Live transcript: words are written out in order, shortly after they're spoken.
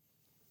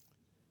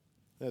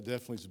That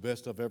definitely is the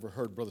best I've ever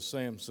heard Brother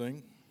Sam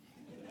sing.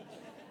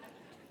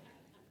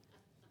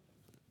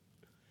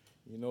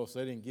 You know, if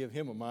they didn't give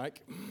him a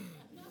mic,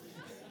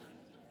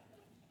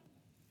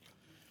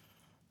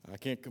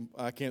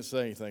 I can't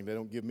say anything. They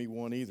don't give me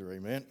one either,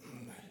 amen?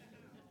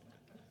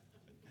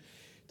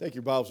 Take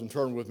your Bibles and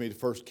turn with me to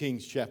 1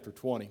 Kings chapter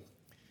 20.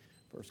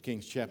 1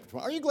 Kings chapter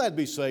 20. Are you glad to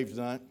be saved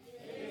tonight?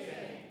 Amen.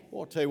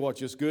 Well, I'll tell you what,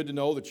 it's just good to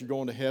know that you're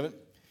going to heaven.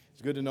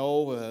 It's good to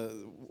know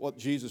what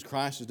Jesus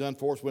Christ has done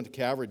for us. Went to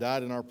Calvary,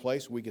 died in our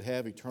place, so we could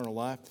have eternal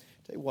life.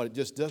 Tell you what, it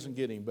just doesn't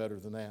get any better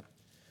than that.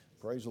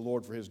 Praise the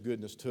Lord for His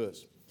goodness to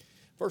us.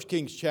 1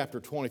 Kings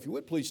chapter 20. If you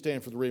would, please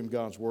stand for the reading of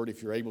God's Word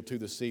if you're able to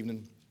this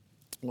evening.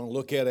 I want to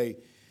look at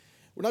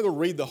we're not going to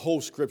read the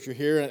whole Scripture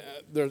here.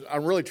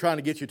 I'm really trying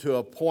to get you to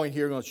a point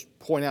here. I'm going to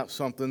point out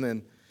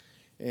something,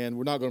 and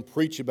we're not going to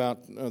preach about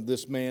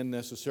this man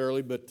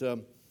necessarily, but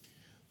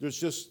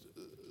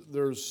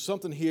there's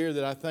something here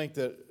that I think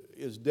that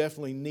is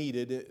definitely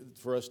needed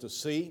for us to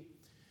see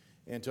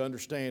and to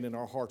understand in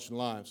our hearts and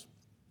lives.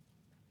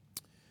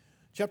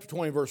 Chapter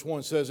 20, verse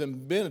 1 says,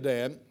 "And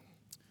Ben-Hadad,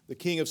 the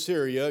king of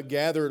Syria,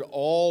 gathered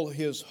all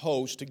his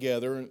host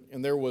together,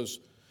 and there was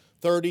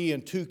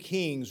 32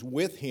 kings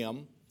with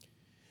him,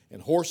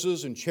 and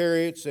horses and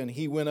chariots, and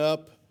he went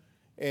up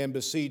and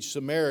besieged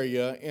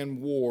Samaria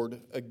and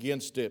warred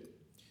against it.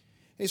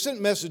 And he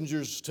sent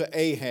messengers to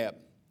Ahab,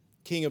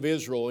 king of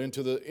Israel,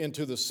 into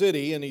the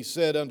city, and he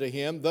said unto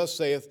him, Thus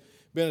saith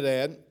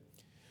Ben-Hadad,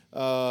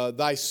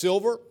 Thy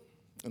silver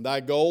and thy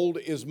gold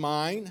is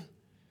mine,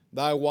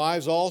 thy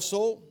wives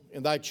also,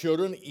 and thy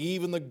children,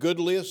 even the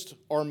goodliest,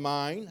 are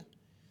mine.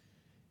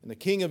 And the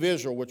king of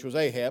Israel, which was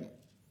Ahab,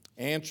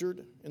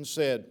 answered and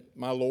said,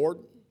 My lord,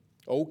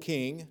 O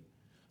king,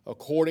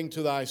 according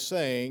to thy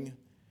saying,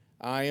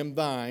 I am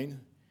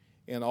thine,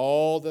 and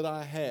all that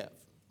I have."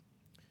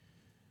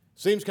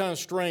 Seems kind of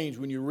strange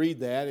when you read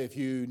that. If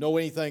you know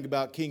anything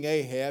about King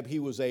Ahab, he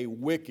was a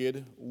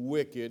wicked,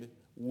 wicked,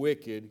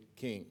 wicked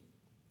king.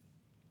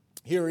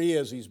 Here he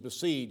is, he's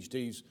besieged,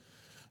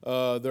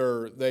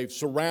 they've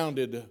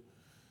surrounded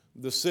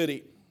the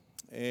city,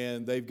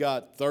 and they've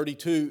got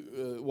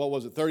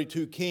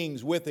 32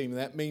 kings with him.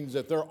 That means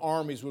that their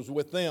armies was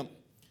with them,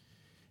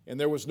 and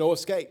there was no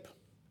escape.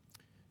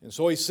 And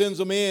so he sends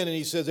them in, and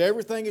he says,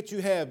 everything that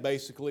you have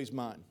basically is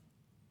mine.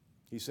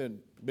 He said,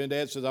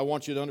 Ben-Hadad says, I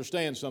want you to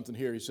understand something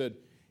here. He said,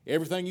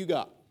 everything you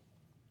got,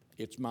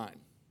 it's mine.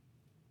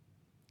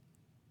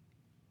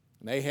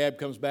 And Ahab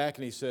comes back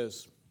and he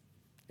says,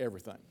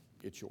 everything,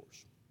 it's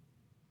yours.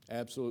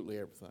 Absolutely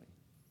everything.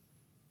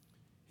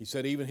 He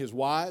said, even his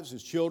wives,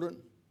 his children,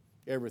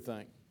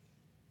 everything.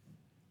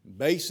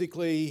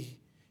 Basically,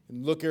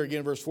 and look here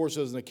again, verse 4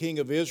 says, And the king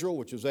of Israel,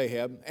 which is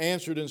Ahab,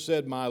 answered and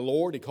said, My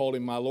lord, he called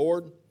him my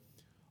lord,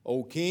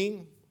 O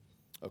king,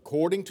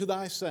 according to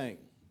thy saying,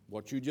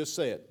 what you just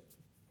said,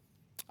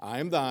 I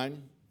am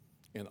thine,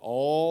 and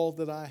all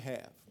that I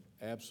have,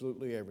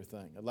 absolutely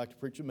everything. I'd like to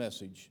preach a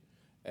message,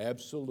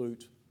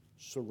 absolute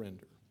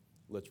surrender.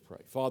 Let's pray.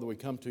 Father, we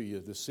come to you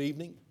this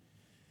evening.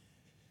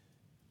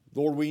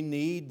 Lord, we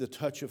need the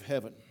touch of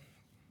heaven.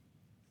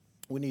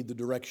 We need the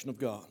direction of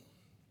God.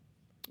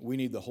 We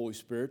need the Holy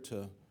Spirit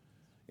to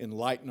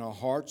enlighten our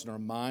hearts and our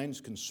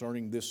minds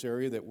concerning this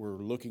area that we're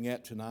looking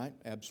at tonight,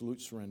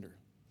 absolute surrender.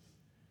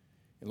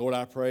 And Lord,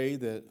 I pray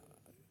that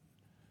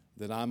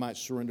I might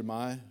surrender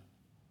my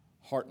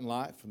heart and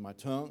life and my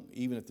tongue,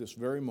 even at this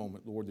very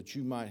moment, Lord, that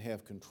you might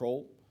have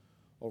control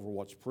over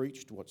what's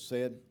preached, what's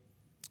said,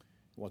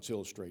 what's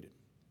illustrated.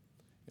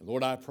 And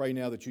Lord, I pray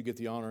now that you get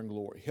the honor and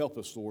glory. Help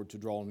us, Lord, to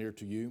draw near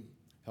to you.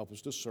 Help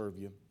us to serve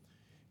you.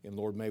 And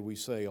Lord, may we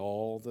say,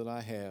 all that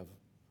I have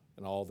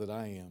and all that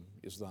I am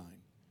is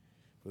thine.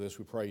 For this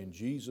we pray in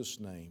Jesus'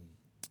 name,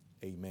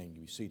 amen.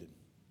 You be seated.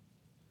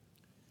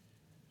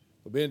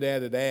 What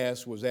Ben-Hadad had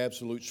asked was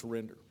absolute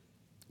surrender.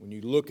 When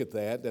you look at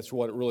that, that's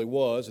what it really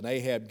was. And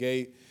Ahab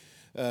gave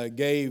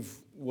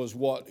was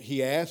what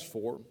he asked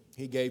for.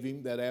 He gave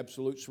him that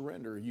absolute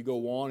surrender. You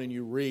go on and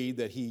you read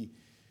that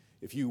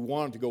if you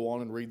wanted to go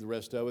on and read the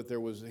rest of it,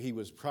 he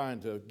was trying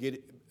to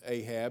get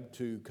Ahab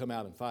to come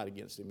out and fight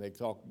against him. The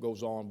talk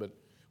goes on, but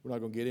we're not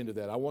going to get into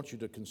that. I want you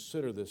to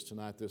consider this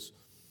tonight,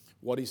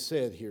 what he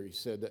said here. He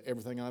said that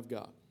everything I've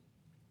got,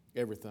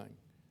 everything,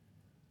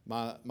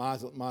 my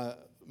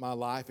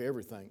life,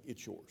 everything,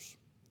 it's yours.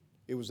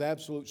 It was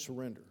absolute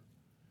surrender.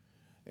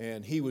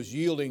 And he was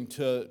yielding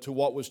to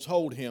what was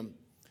told him.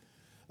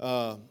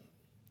 Though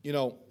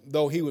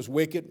he was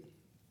wicked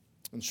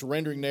and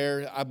surrendering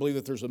there, I believe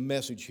that there's a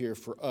message here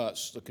for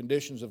us. The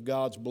conditions of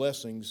God's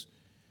blessings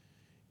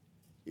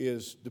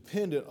is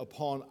dependent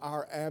upon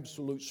our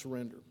absolute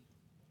surrender.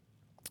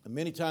 And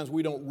many times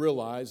we don't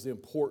realize the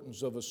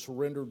importance of a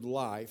surrendered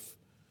life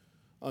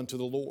unto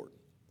the Lord.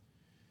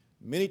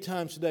 Many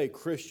times today,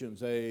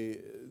 Christians,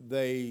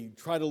 they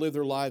try to live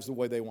their lives the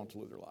way they want to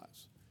live their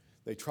lives.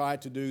 They try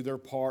to do their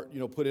part,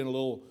 put in a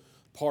little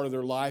part of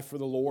their life for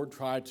the Lord,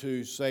 try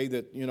to say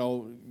that,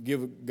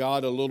 give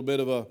God a little bit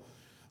of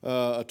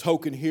a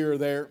token here or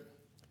there,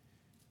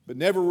 but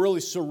never really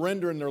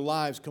surrendering their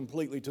lives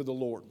completely to the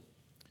Lord.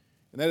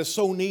 And that is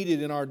so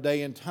needed in our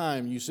day and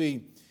time. You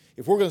see,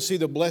 if we're going to see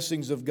the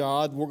blessings of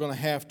God, we're going to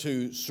have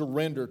to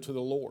surrender to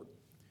the Lord.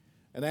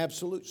 An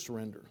absolute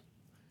surrender.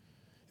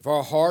 If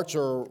our hearts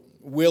are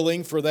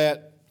willing for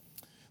that,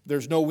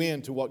 there's no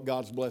end to what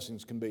God's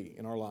blessings can be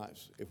in our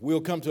lives. If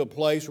we'll come to a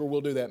place where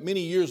we'll do that.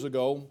 Many years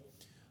ago,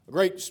 a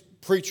great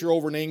preacher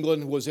over in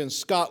England was in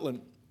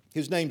Scotland.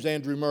 His name's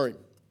Andrew Murray.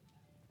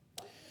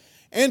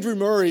 Andrew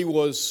Murray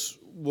was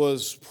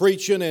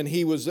preaching, and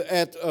he was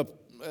at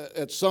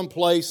some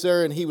place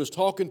there, and he was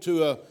talking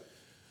to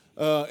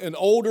an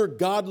older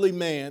godly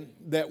man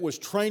that was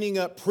training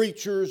up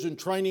preachers and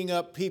training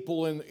up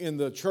people in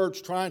the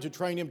church, trying to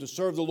train him to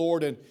serve the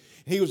Lord. And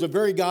he was a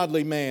very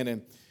godly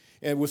man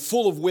and was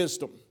full of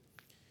wisdom.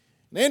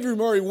 And Andrew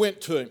Murray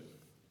went to him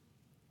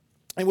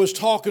and was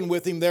talking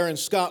with him there in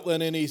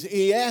Scotland. And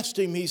he asked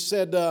him, he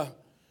said,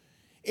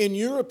 in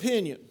your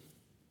opinion,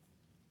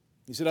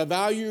 he said, I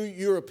value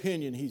your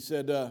opinion. He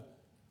said,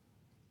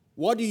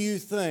 what do you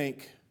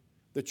think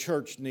the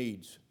church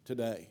needs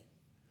today?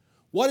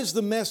 What is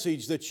the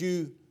message that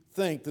you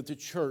think that the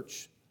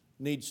church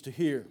needs to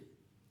hear?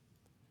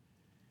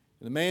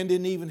 And the man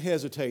didn't even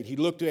hesitate. He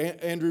looked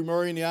at Andrew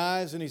Murray in the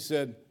eyes and he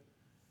said,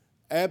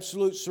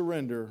 absolute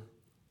surrender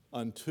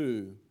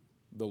unto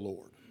the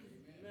Lord.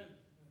 Amen.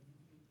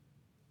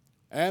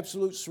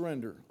 Absolute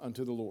surrender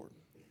unto the Lord.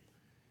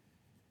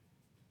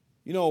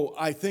 You know,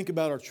 I think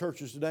about our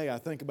churches today. I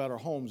think about our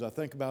homes. I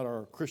think about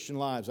our Christian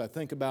lives. I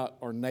think about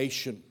our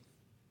nation.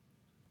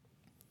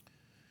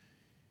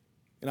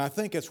 And I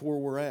think that's where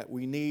we're at.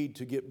 We need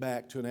to get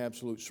back to an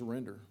absolute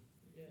surrender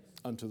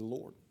unto the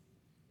Lord.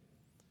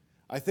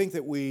 I think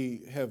that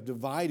we have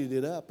divided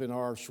it up, and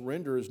our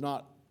surrender is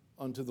not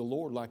unto the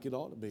Lord like it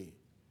ought to be.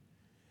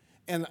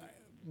 And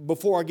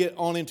before I get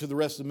on into the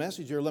rest of the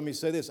message here, let me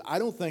say this. I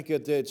don't think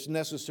that it's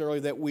necessarily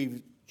that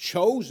we've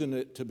chosen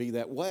it to be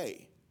that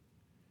way.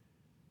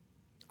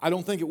 I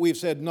don't think that we've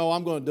said, no,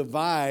 I'm going to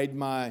divide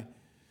my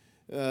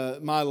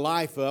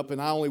life up,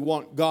 and I only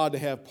want God to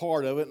have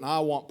part of it, and I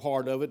want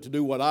part of it to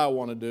do what I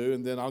want to do,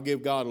 and then I'll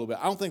give God a little bit.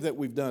 I don't think that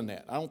we've done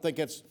that. I don't think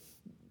that's,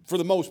 for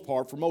the most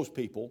part, for most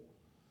people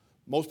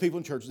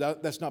in churches,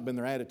 that's not been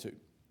their attitude.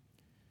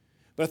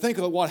 But I think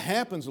that what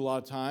happens a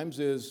lot of times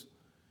is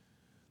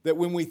that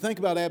when we think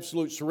about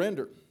absolute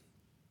surrender,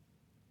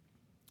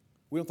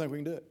 we don't think we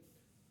can do it.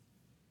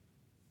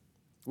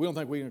 We don't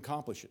think we can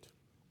accomplish it.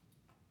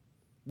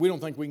 We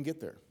don't think we can get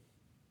there.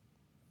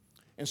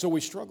 And so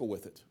we struggle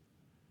with it.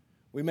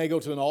 We may go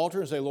to an altar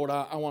and say, Lord,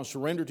 I want to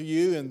surrender to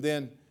you. And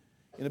then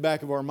in the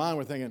back of our mind,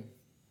 we're thinking,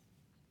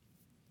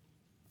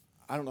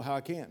 I don't know how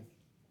I can.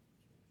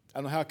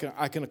 I don't know how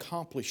I can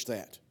accomplish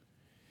that.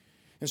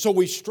 And so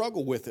we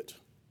struggle with it.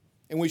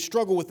 And we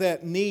struggle with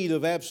that need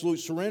of absolute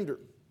surrender.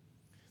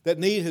 That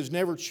need has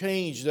never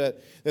changed.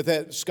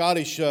 That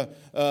Scottish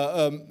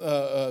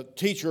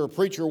teacher or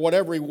preacher or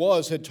whatever he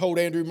was had told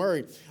Andrew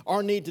Murray.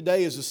 Our need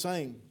today is the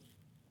same.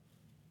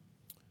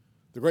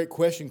 The great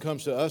question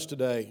comes to us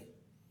today,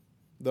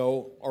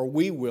 though, are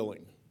we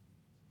willing?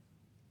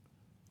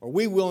 Are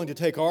we willing to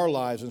take our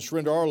lives and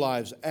surrender our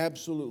lives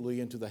absolutely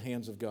into the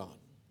hands of God?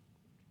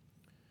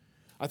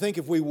 I think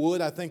if we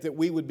would, I think that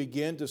we would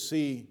begin to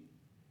see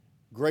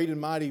great and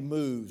mighty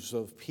moves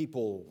of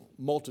people,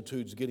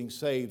 multitudes getting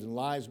saved and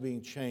lives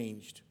being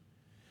changed.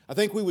 I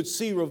think we would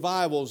see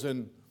revivals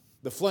and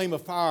the flame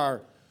of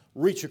fire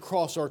reach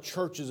across our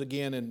churches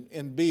again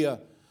and be a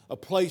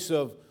place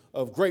of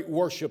great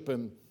worship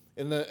and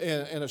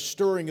a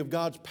stirring of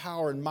God's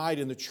power and might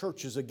in the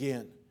churches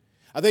again.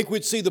 I think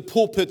we'd see the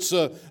pulpits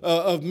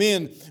of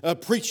men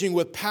preaching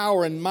with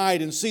power and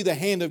might and see the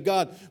hand of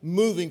God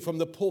moving from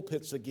the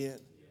pulpits again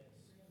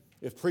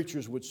if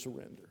preachers would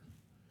surrender.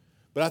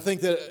 But I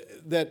think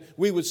that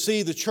we would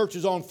see the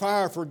churches on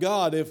fire for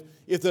God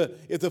if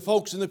the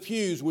folks in the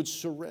pews would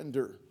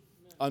surrender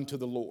unto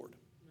the Lord.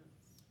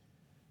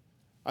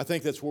 I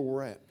think that's where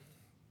we're at.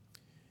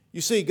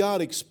 You see,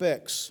 God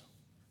expects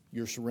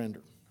your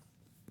surrender.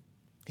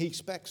 He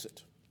expects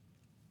it.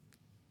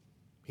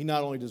 He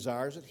not only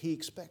desires it, He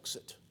expects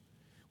it.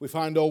 We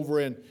find over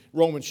in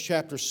Romans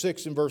chapter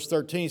 6 and verse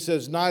 13, it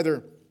says,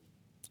 neither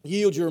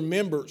yield your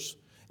members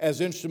as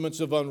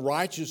instruments of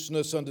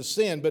unrighteousness unto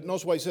sin. But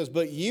notice what he says,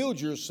 but yield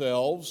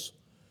yourselves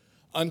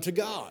unto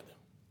God.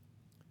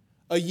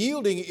 A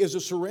yielding is a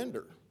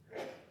surrender.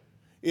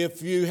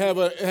 If you have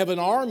an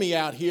army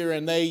out here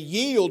and they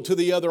yield to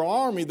the other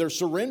army, they're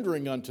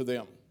surrendering unto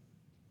them.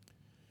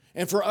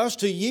 And for us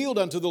to yield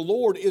unto the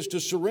Lord is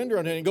to surrender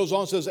unto Him. And it goes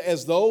on and says,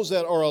 as those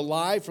that are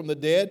alive from the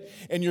dead,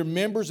 and your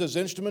members as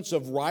instruments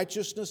of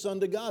righteousness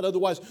unto God.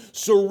 Otherwise,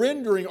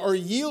 surrendering or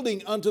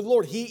yielding unto the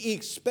Lord. He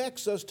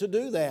expects us to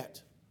do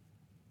that.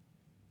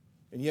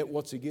 And yet,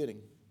 what's He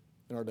getting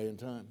in our day and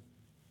time?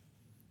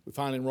 We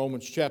find in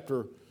Romans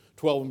chapter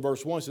 12 and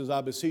verse 1, it says,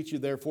 I beseech you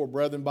therefore,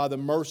 brethren, by the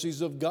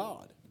mercies of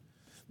God,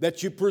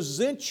 that you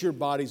present your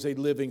bodies a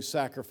living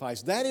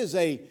sacrifice. That is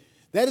a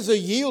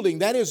yielding,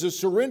 that is a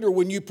surrender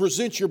when you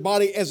present your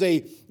body as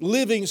a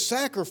living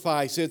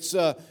sacrifice. It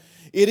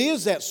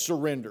is that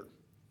surrender.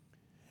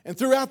 And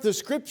throughout the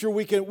Scripture,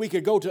 we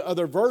could go to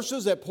other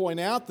verses that point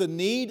out the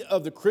need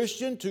of the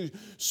Christian to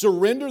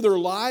surrender their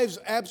lives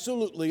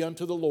absolutely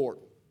unto the Lord.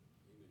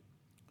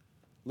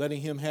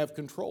 Letting Him have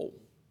control.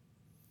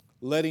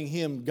 Letting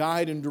Him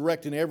guide and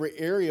direct in every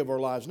area of our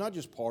lives, not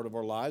just part of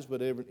our lives,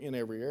 but in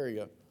every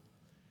area.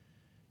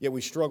 Yet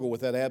we struggle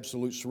with that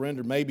absolute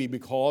surrender, maybe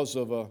because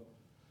of a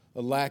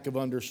lack of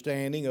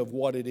understanding of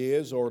what it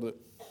is, or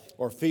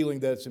feeling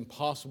that it's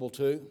impossible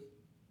to.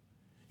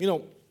 You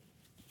know,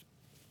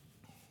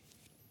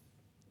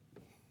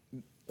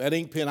 that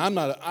ink pen,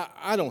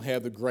 I don't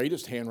have the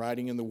greatest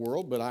handwriting in the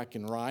world, but I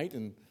can write,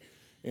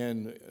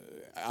 and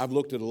I've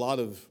looked at a lot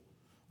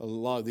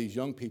of these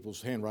young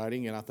people's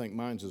handwriting, and I think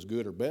mine's as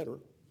good or better.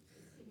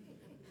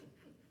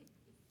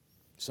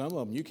 Some of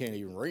them you can't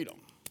even read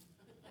them.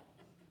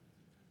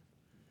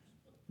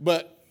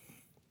 But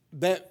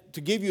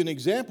to give you an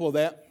example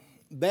of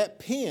that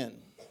pen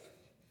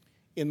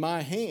in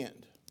my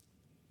hand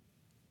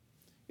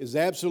is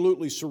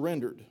absolutely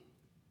surrendered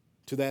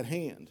to that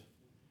hand.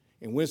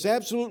 And when it's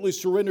absolutely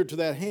surrendered to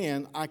that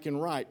hand, I can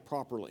write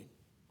properly.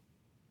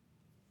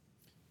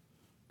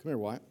 Come here,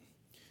 Wyatt.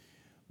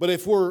 But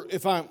I'm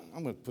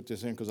going to put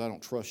this in because I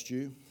don't trust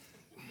you.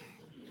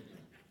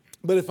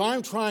 But if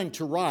I'm trying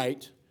to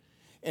write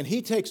and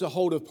he takes a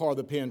hold of part of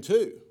the pen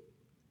too,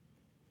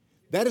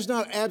 that is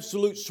not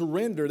absolute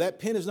surrender. That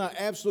pen is not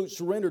absolute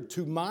surrender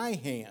to my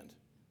hand.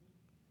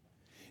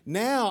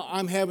 Now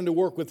I'm having to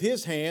work with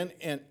his hand,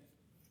 and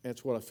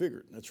that's what I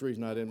figured. That's the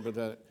reason I didn't put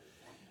that.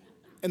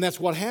 And that's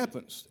what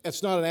happens.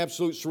 That's not an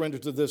absolute surrender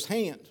to this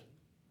hand.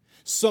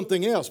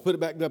 Something else, put it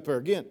back up there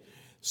again.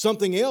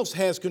 Something else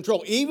has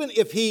control. Even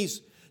if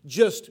he's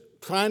just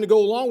trying to go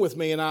along with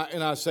me, and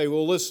I say,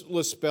 well,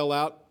 let's spell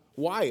out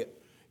Wyatt.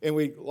 And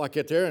we like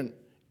get there, and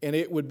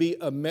it would be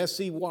a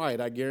messy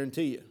Wyatt, I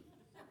guarantee you.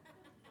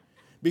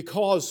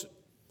 Because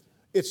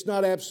it's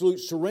not absolute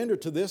surrender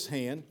to this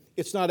hand.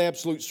 It's not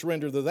absolute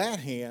surrender to that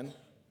hand.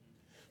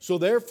 So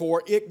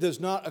therefore, it does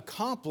not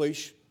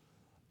accomplish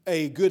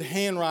a good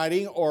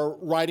handwriting or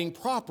writing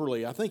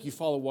properly. I think you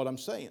follow what I'm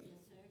saying.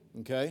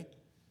 Okay?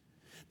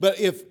 But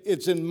if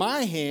it's in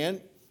my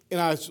hand and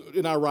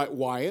I write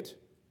Wyatt,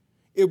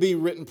 it'll be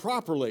written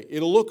properly.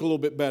 It'll look a little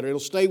bit better.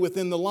 It'll stay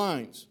within the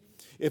lines.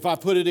 If I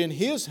put it in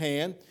his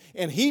hand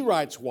and he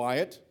writes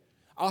Wyatt,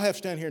 I'll have to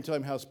stand here and tell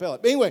him how to spell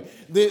it. But anyway,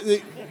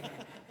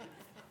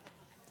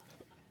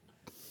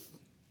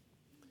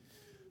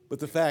 but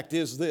the fact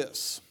is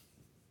this.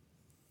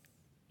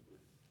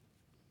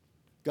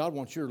 God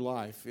wants your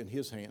life in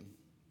His hand.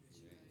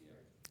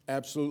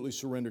 Absolutely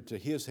surrendered to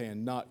His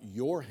hand, not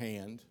your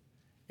hand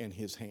and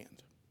His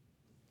hand.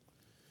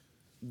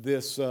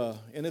 This, and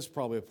it's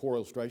probably a poor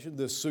illustration,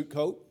 this suit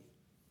coat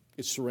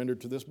is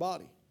surrendered to this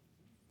body.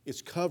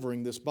 It's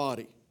covering this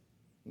body,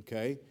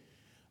 okay?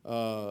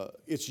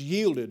 It's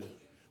yielded.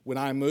 When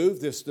I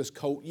move, this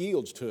coat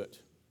yields to it.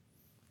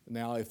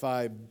 Now, if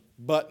I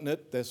button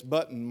it, this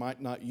button might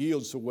not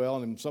yield so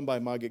well, and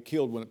somebody might get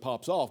killed when it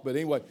pops off. But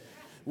anyway,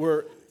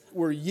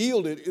 we're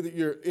yielded.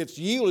 It's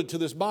yielded to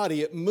this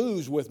body. It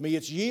moves with me.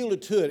 It's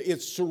yielded to it.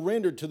 It's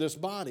surrendered to this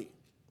body.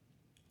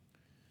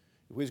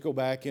 If we just go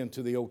back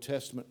into the Old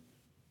Testament,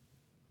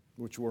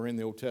 which we're in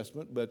the Old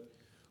Testament, but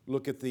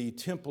look at the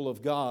temple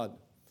of God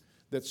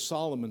that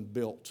Solomon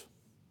built.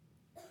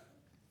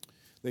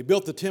 They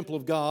built the temple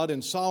of God,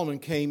 and Solomon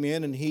came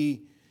in and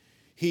he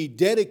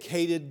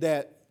dedicated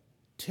that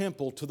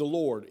temple to the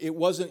Lord. It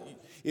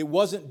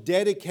wasn't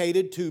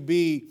dedicated to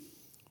be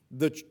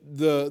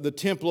the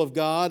temple of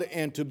God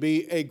and to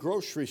be a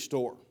grocery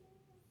store.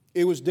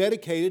 It was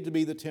dedicated to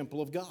be the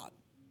temple of God.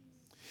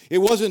 It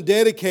wasn't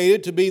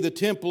dedicated to be the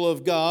temple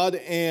of God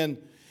and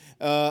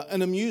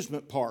an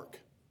amusement park.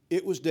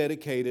 It was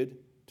dedicated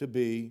to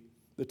be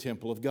the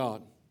temple of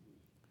God.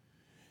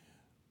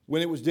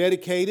 When it was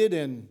dedicated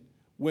and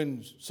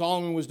when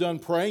Solomon was done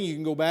praying, you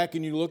can go back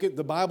and you look at,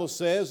 the Bible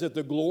says that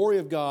the glory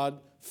of God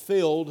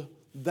filled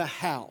the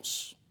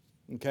house.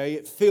 Okay,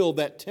 it filled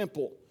that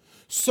temple.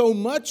 So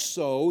much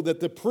so that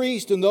the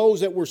priest and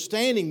those that were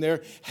standing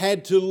there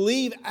had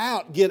to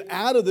get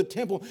out of the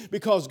temple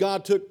because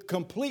God took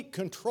complete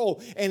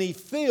control and He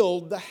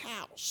filled the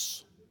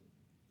house.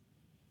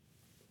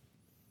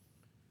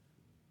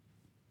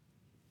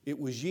 It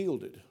was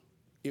yielded.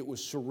 It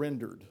was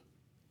surrendered.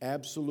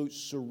 Absolute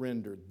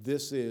surrender.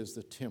 This is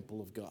the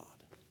temple of God.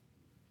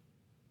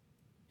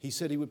 He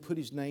said He would put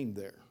His name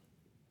there.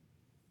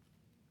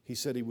 He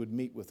said He would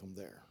meet with them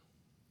there.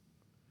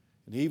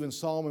 And even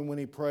Solomon, when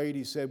he prayed,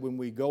 he said, when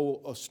we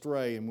go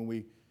astray and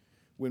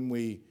when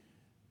we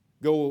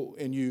go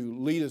and you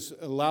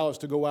allow us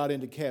to go out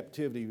into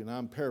captivity, and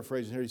I'm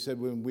paraphrasing here, he said,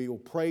 when we will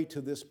pray to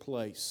this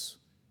place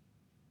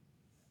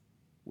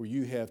where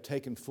you have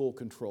taken full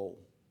control,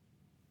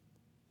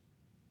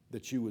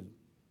 that you would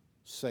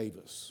save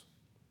us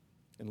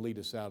and lead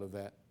us out of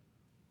that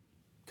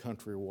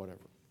country or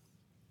whatever.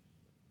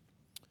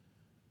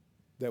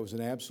 That was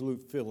an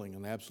absolute filling,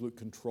 an absolute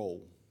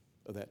control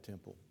of that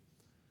temple.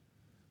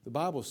 The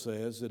Bible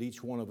says that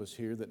each one of us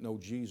here that know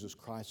Jesus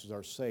Christ as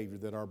our Savior,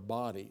 that our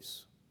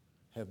bodies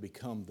have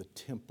become the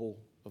temple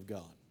of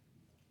God.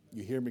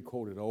 You hear me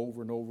quoted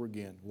over and over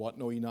again. What,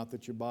 know ye not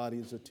that your body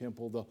is a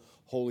temple of the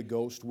Holy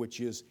Ghost,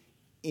 which is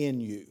in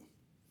you,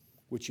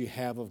 which you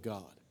have of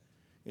God,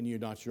 and you're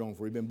not your own?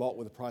 For you've been bought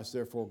with a price,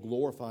 therefore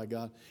glorify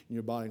God in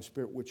your body and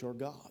spirit, which are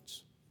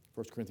God's.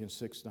 1 Corinthians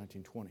 6,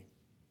 19, 20.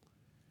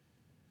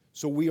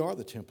 So we are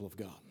the temple of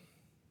God.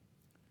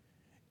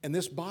 And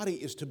this body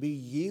is to be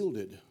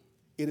yielded.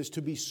 It is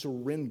to be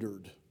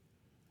surrendered.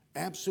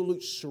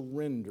 Absolute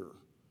surrender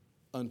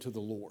unto the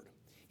Lord.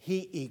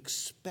 He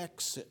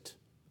expects it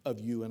of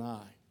you and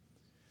I.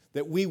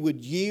 That we would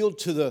yield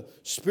to the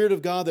Spirit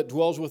of God that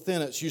dwells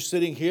within us. You're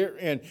sitting here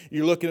and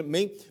you're looking at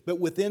me, but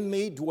within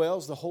me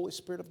dwells the Holy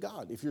Spirit of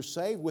God. If you're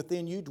saved,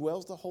 within you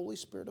dwells the Holy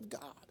Spirit of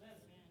God.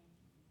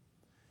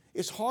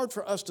 It's hard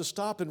for us to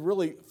stop and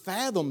really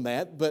fathom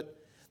that, but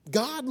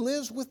God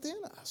lives within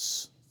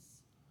us.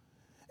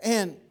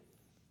 And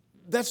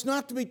that's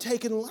not to be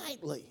taken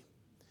lightly.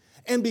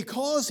 And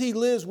because He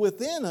lives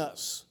within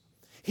us,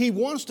 He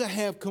wants to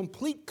have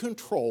complete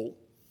control,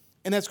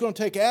 and that's going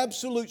to take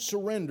absolute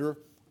surrender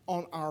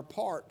on our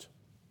part.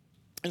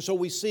 And so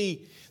we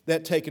see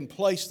that taking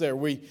place there.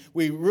 We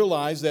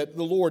realize that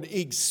the Lord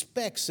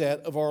expects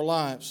that of our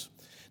lives.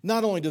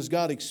 Not only does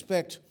God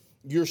expect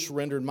your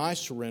surrender and my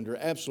surrender,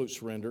 absolute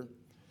surrender,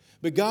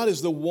 but God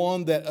is the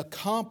one that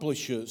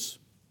accomplishes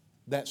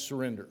that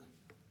surrender.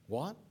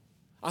 What?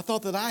 I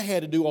thought that I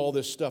had to do all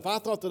this stuff. I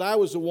thought that I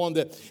was the one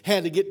that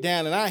had to get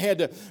down and I had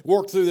to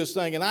work through this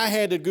thing and I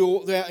had to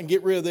go out and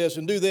get rid of this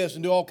and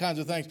do all kinds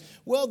of things.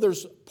 Well,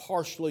 there's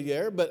partially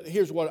there, but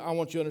here's what I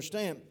want you to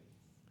understand.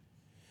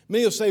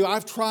 Many will say, well,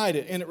 I've tried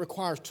it and it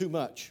requires too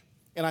much,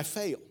 and I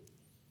fail.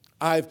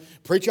 I've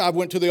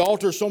went to the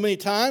altar so many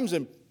times,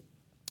 and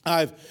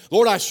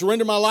Lord, I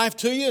surrender my life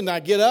to you, and I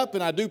get up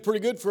and I do pretty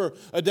good for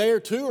a day or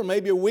two or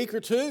maybe a week or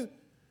two.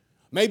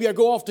 Maybe I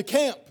go off to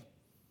camp.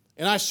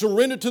 And I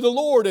surrender to the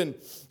Lord, and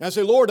I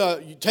say, Lord,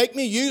 you take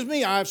me, use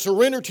me, I've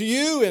surrendered to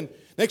you, and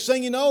next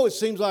thing you know, it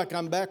seems like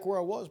I'm back where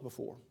I was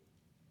before.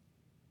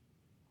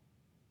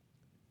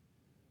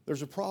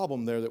 There's a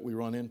problem there that we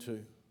run into.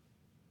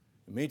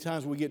 And many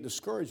times we get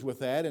discouraged with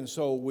that, and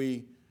so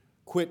we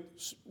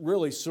quit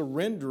really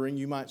surrendering,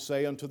 you might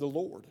say, unto the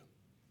Lord.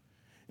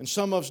 And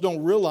some of us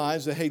don't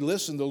realize that, hey,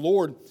 listen, the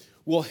Lord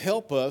will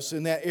help us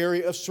in that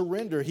area of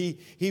surrender.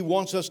 He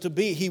wants us to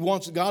be.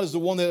 God is the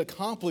one that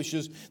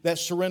accomplishes that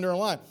surrender in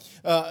life.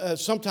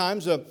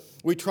 Sometimes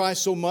we try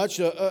so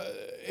much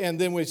and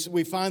then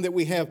we find that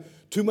we have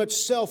too much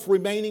self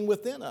remaining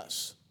within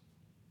us.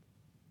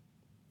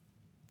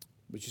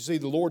 But you see,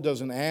 the Lord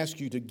doesn't ask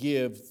you to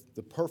give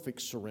the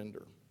perfect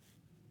surrender.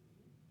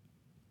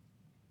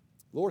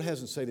 The Lord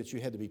hasn't said that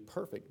you had to be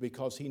perfect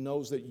because He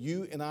knows that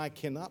you and I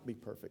cannot be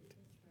perfect.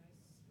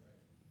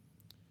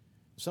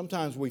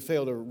 Sometimes we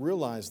fail to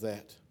realize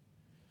that.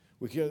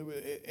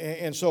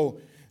 And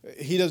so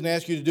He doesn't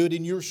ask you to do it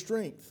in your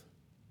strength.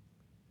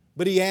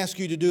 But He asks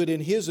you to do it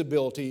in His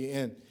ability,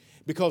 and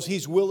because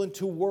He's willing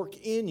to work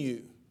in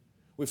you.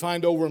 We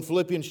find over in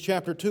Philippians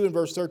chapter 2 and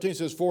verse 13, it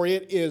says, for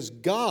it is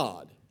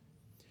God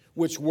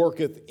which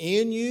worketh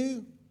in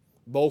you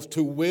both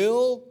to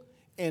will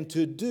and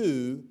to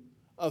do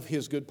of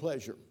His good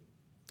pleasure.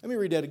 Let me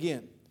read that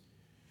again.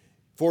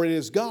 For it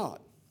is God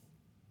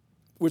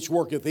which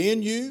worketh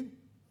in you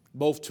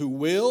both to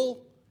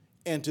will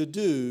and to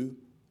do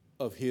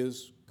of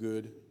His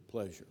good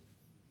pleasure.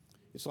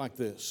 It's like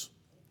this.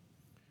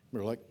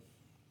 Remember,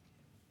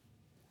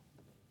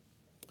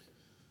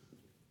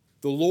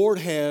 the Lord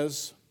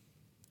has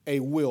a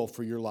will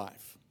for your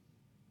life.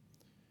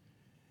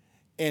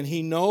 And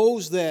He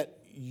knows that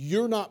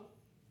you're not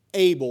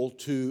able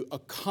to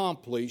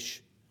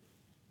accomplish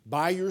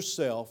by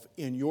yourself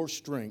in your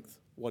strength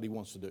what He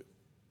wants to do.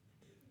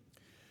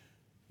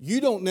 You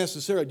don't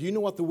necessarily, do you know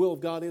what the will of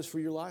God is for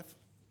your life?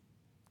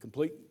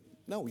 Complete?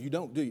 No, you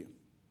don't, do you?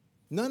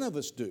 None of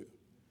us do,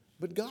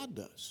 but God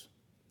does.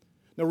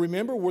 Now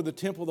remember, we're the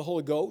temple of the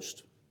Holy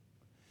Ghost,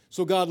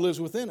 so God lives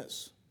within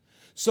us.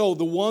 So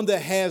the one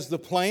that has the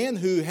plan,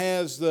 who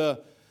has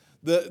that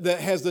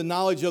has the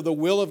knowledge of the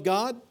will of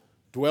God,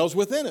 dwells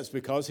within us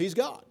because He's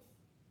God.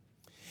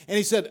 And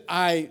He said,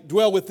 I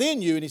dwell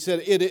within you. And He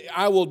said,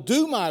 I will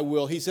do my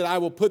will. He said, I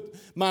will put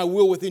my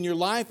will within your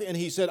life. And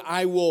He said,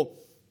 I will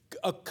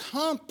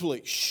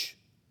accomplish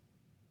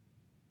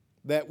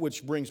that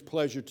which brings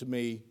pleasure to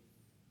me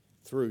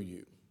through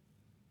you.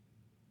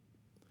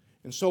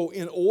 And so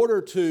in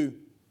order to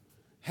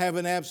have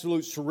an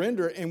absolute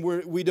surrender, and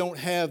we don't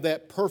have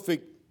that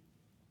perfect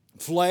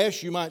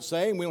flesh, you might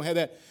say, and we don't have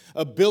that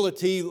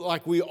ability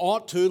like we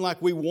ought to,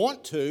 like we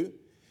want to,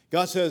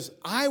 God says,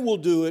 I will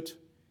do it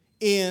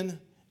in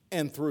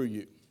and through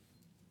you.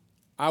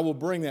 I will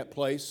bring that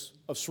place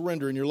of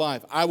surrender in your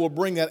life. I will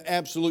bring that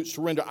absolute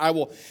surrender. I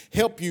will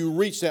help you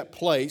reach that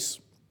place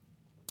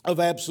of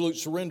absolute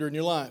surrender in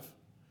your life.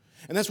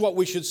 And that's what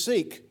we should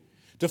seek,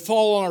 to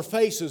fall on our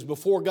faces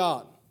before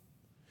God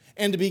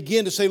and to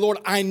begin to say, Lord,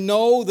 I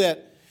know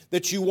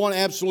that you want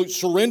absolute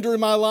surrender in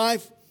my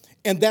life,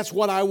 and that's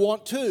what I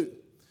want too.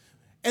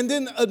 And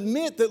then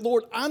admit that,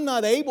 Lord, I'm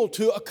not able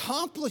to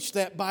accomplish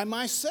that by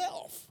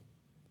myself.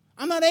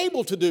 I'm not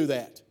able to do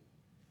that.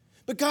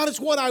 But God, it's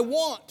what I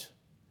want.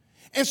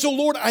 And so,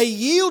 Lord, I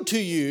yield to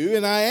you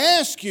and I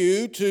ask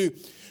you to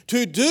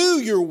do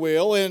your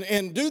will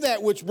and do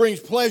that which brings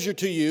pleasure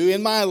to you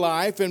in my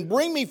life and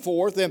bring me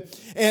forth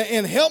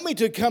and help me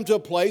to come to a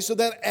place of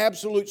that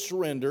absolute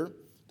surrender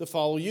to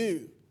follow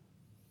you.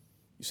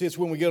 You see, it's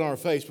when we get on our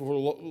face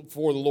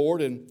before the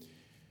Lord and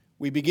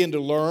we begin to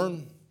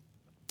learn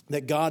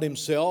that God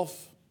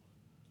Himself,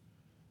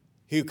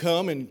 He'll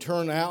come and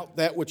turn out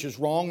that which is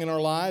wrong in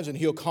our lives, and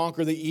He'll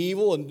conquer the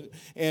evil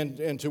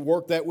and to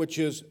work that which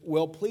is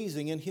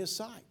well-pleasing in His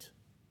sight.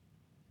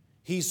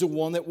 He's the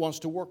one that wants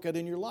to work that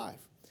in your life.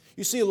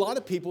 You see, a lot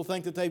of people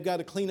think that they've got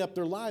to clean up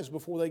their lives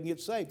before they can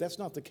get saved. That's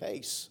not the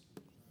case.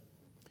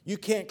 You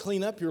can't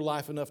clean up your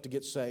life enough to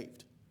get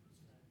saved.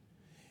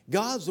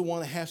 God's the one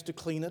that has to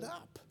clean it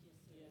up.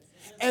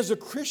 As a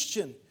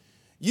Christian,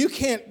 you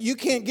can't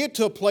get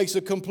to a place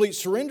of complete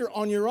surrender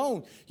on your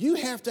own. You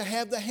have to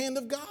have the hand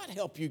of God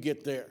help you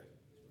get there.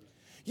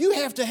 You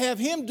have to have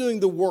Him doing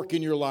the work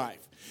in your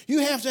life. You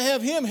have to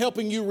have Him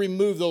helping you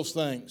remove those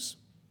things.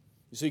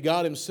 You see,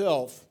 God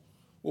Himself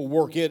will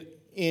work it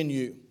in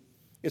you.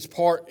 It's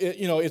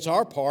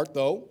our part,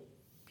 though,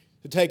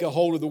 to take a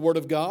hold of the Word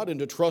of God and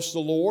to trust the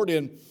Lord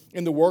in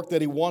the work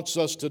that He wants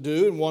us to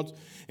do and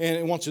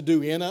wants to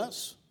do in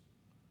us.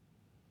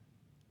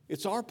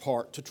 It's our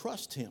part to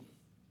trust Him.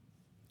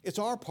 It's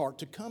our part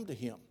to come to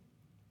Him.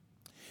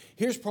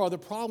 Here's part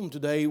of the problem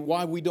today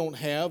why we don't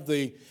have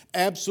the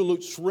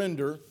absolute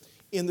surrender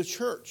in the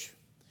church.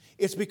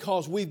 It's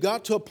because we've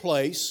got to a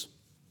place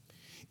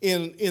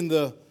in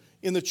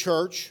the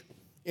church,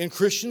 in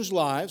Christians'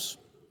 lives,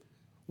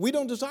 we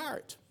don't desire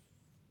it.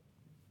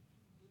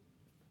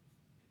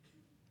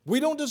 We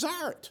don't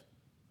desire it.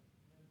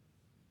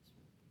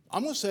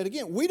 I'm going to say it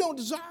again. We don't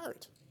desire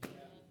it.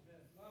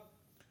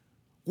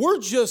 We're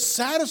just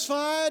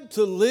satisfied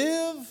to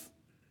live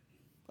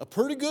a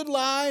pretty good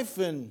life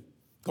and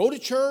go to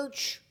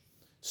church,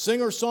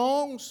 sing our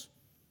songs,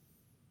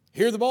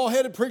 hear the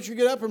bald-headed preacher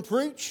get up and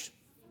preach,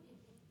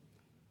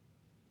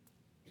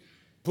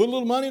 put a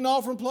little money in the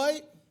offering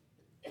plate,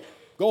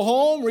 go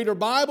home, read our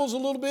Bibles a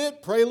little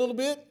bit, pray a little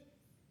bit,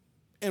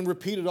 and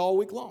repeat it all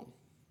week long.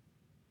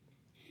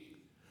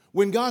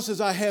 When God says,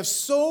 I have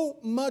so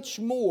much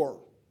more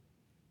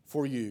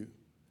for you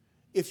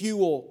if you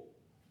will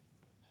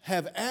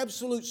have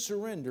absolute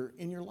surrender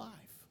in your life.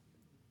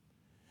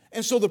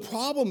 And so the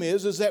problem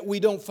is that we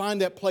don't find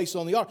that place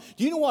on the altar.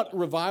 Do you know what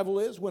revival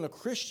is? When a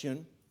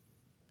Christian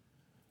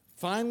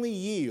finally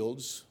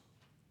yields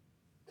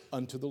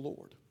unto the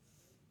Lord.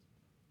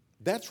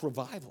 That's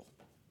revival.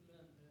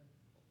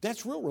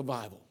 That's real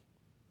revival.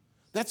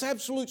 That's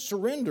absolute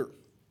surrender.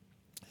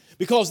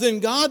 Because then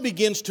God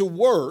begins to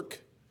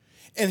work,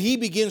 and He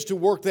begins to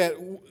work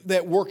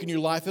that work in your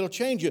life. It'll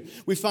change you.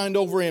 We find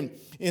over in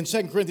 2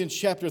 Corinthians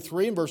chapter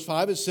 3 and verse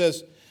 5, it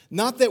says,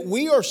 not that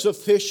we are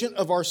sufficient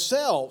of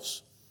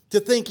ourselves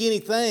to think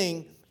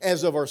anything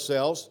as of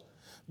ourselves,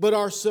 but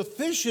our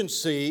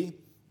sufficiency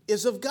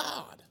is of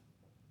God.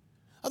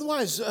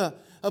 Otherwise,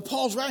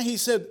 Paul's writing, he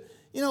said,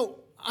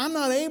 I'm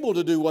not able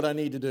to do what I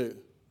need to do,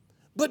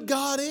 but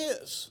God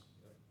is.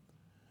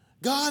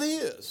 God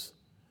is.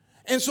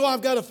 And so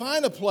I've got to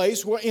find a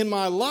place where in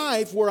my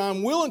life where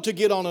I'm willing to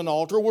get on an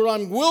altar, where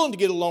I'm willing to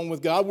get along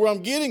with God, where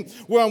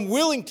I'm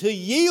willing to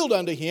yield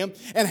unto Him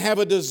and have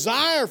a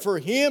desire for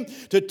Him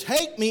to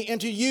take me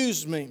and to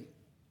use me.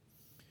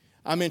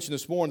 I mentioned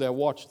this morning that I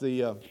watched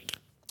a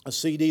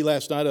CD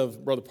last night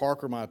of Brother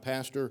Parker, my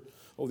pastor,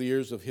 over the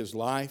years of his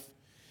life.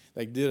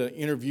 They did an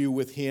interview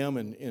with him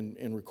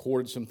and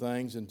recorded some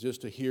things, and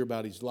just to hear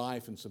about his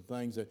life and some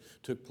things that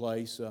took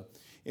place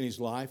in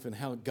his life and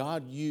how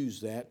God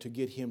used that to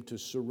get him to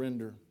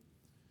surrender.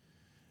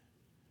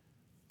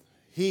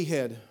 He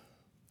had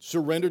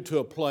surrendered to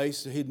a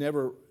place that he'd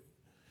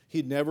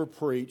never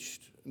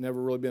preached,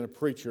 never really been a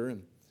preacher,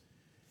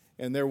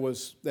 and there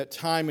was that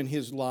time in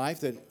his life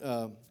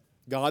that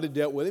God had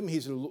dealt with him. He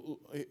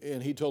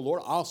told the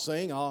Lord, "I'll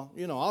sing,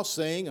 I'll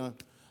sing," and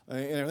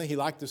everything. He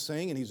liked to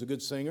sing, and he's a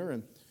good singer,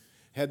 and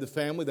had the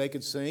family they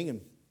could sing.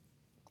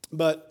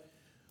 But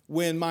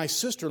when my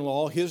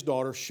sister-in-law, his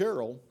daughter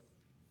Cheryl,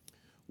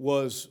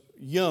 was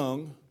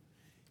young,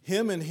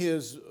 him and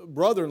his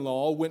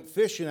brother-in-law went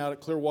fishing out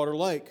at Clearwater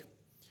Lake.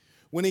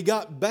 When he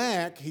got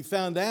back, he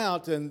found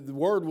out, and the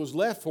word was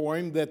left for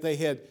him, that they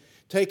had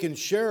taken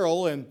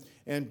Cheryl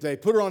and they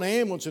put her on an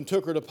ambulance and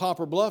took her to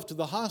Poplar Bluff to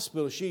the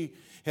hospital. She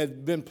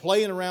had been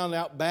playing around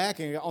out back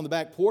and on the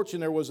back porch,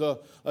 and there was a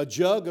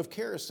jug of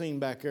kerosene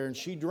back there, and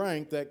she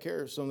drank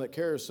some of that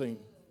kerosene.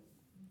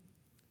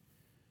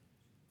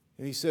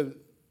 And he said,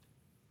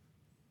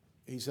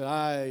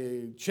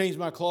 I changed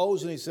my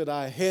clothes, and he said,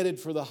 I headed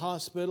for the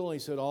hospital. And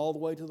he said, all the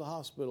way to the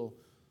hospital,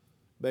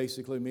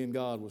 basically, me and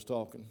God was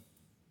talking.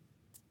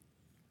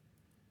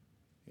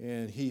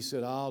 And he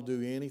said, I'll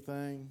do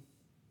anything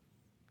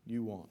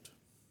you want.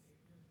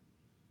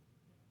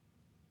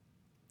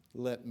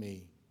 Let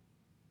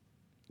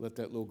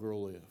that little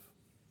girl live.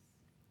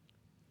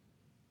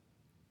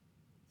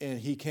 And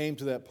he came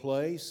to that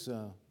place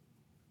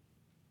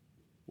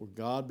where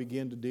God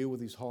began to deal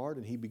with his heart,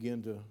 and he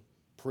began to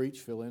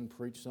preach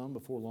some.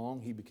 Before long,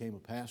 he became a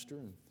pastor,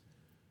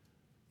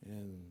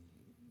 and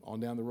on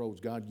down the roads,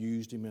 God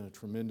used him in a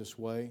tremendous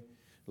way.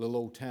 A little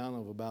old town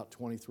of about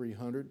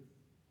 2,300.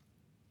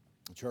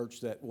 A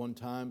church that one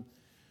time,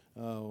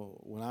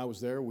 when I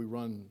was there, we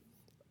run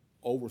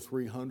over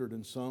 300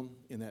 and some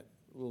in that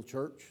little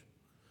church.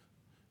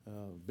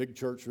 Big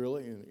church,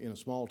 really, in a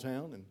small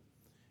town.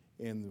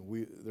 And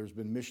there's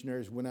been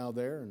missionaries went out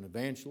there, and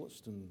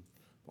evangelists, and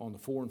on the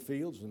foreign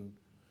fields, and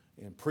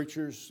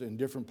preachers in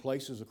different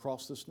places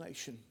across this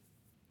nation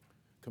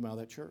come out of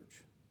that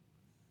church.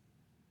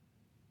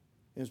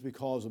 And it's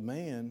because a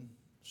man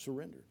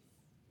surrendered.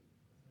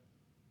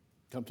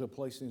 Come to a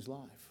place in his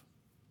life.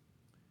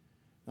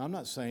 Now, I'm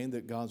not saying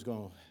that God's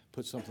going to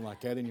put something like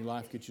that in your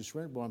life, get you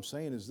surrendered. What I'm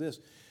saying is this.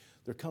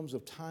 There comes a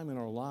time in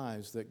our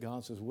lives that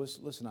God says,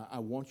 listen, I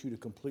want you to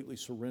completely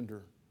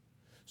surrender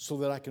so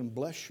that I can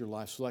bless your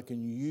life, so that I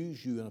can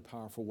use you in a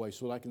powerful way,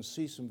 so that I can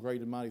see some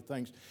great and mighty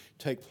things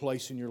take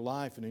place in your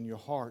life and in your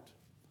heart.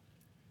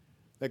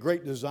 That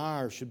great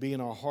desire should be in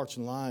our hearts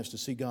and lives to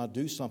see God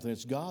do something.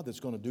 It's God that's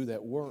going to do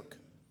that work.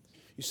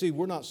 You see,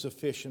 we're not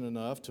sufficient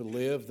enough to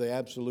live the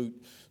absolute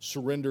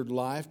surrendered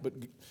life,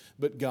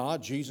 but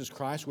God, Jesus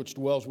Christ, which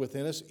dwells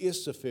within us,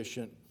 is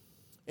sufficient.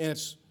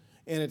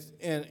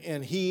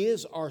 And He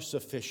is our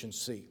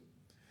sufficiency.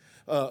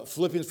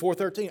 Philippians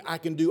 4:13, I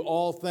can do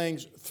all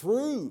things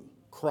through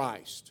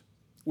Christ,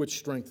 which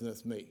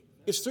strengtheneth me.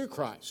 It's through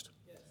Christ.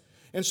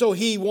 And so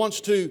He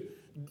wants to,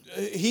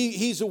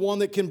 He's the one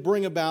that can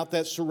bring about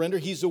that surrender.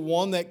 He's the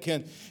one that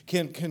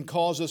can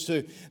cause us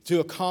to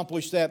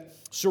accomplish that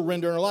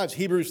surrender in our lives.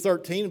 Hebrews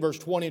 13, verse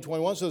 20 and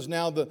 21 says,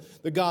 now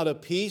the God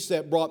of peace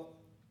that brought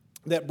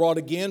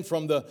again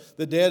from the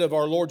dead of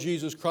our Lord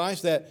Jesus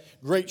Christ, that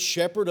great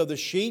shepherd of the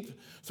sheep,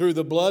 through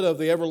the blood of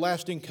the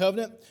everlasting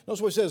covenant.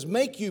 Notice what it says,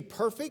 make you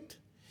perfect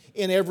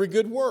in every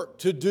good work,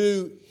 to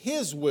do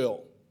His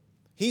will.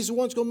 He's the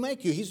one that's going to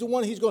make you. He's the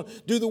one, He's going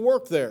to do the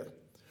work there.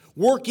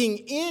 Working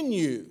in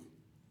you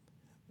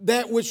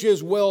that which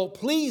is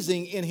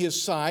well-pleasing in His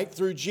sight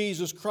through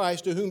Jesus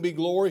Christ, to whom be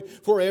glory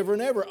forever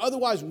and ever.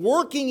 Otherwise,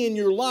 working in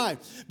your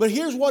life. But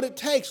here's what it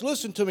takes.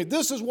 Listen to me.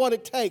 This is what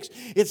it takes.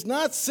 It's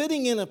not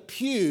sitting in a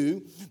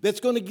pew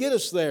that's going to get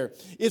us there.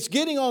 It's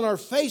getting on our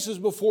faces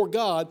before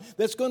God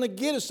that's going to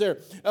get us there.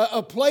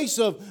 A place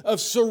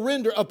of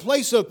surrender. A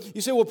place of,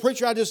 you say, well,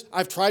 preacher,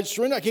 I've tried to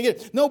surrender. I can't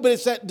get it. No, but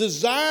it's that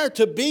desire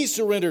to be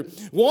surrendered.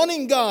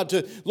 Wanting God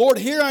to, Lord,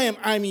 here I am.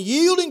 I'm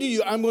yielding to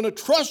you. I'm going to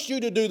trust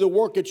you to do the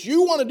work that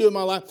you want to do in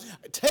my life.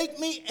 Take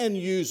me and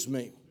use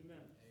me.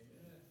 Amen.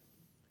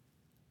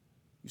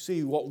 You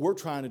see, what we're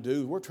trying to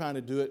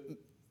do it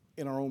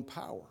in our own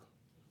power.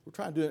 We're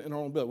trying to do it in our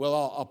own ability. Well,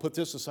 I'll put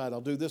this aside, I'll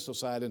do this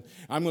aside, and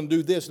I'm going to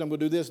do this, and I'm going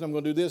to do this, and I'm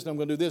going to do this, and I'm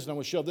going to do this, and I'm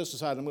going to shove this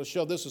aside, and I'm going to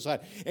shove this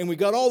aside. And we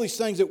got all these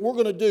things that we're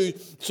going to do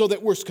so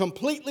that we're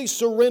completely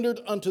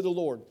surrendered unto the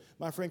Lord.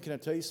 My friend, can I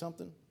tell you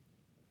something?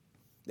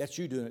 That's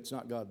you doing it, it's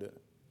not God doing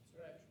it.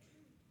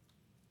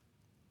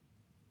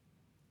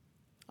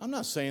 I'm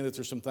not saying that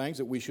there's some things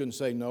that we shouldn't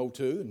say no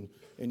to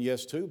and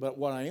yes to, but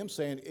what I am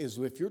saying is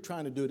if you're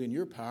trying to do it in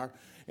your power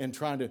and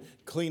trying to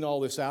clean all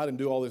this out and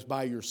do all this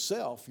by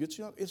yourself,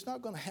 it's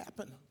not going to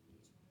happen.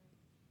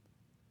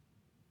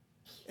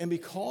 And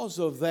because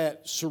of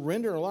that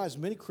surrender in our lives,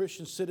 many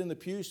Christians sit in the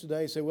pews today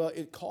and say, well,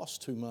 it costs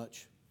too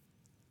much.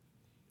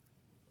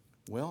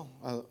 Well,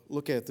 I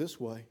look at it this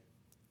way.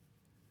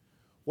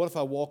 What if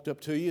I walked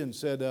up to you and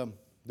said,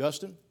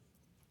 Dustin,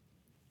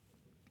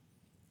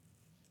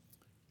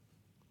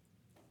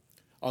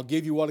 I'll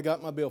give you what I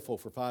got my bill for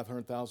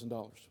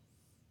 $500,000.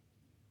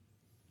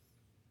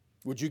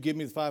 Would you give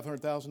me the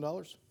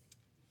 $500,000?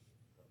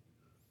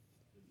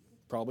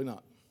 Probably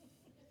not.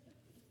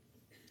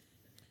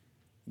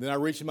 Then I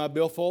reach in my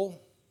billfold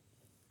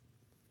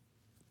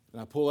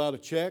and I pull out a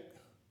check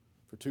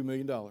for $2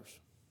 million.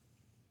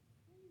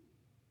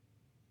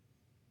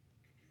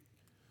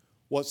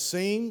 What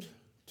seemed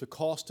to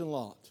cost a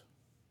lot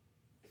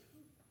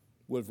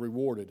would have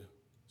rewarded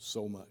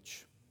so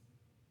much.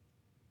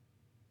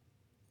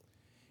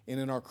 And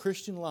in our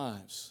Christian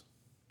lives,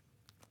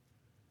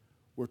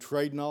 we're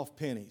trading off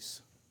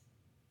pennies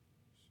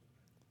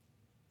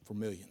for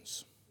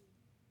millions,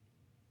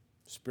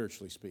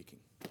 spiritually speaking.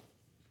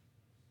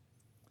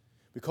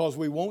 Because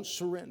we won't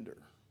surrender,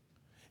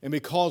 and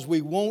because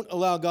we won't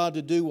allow God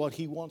to do what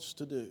He wants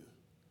to do.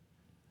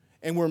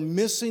 And we're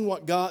missing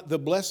the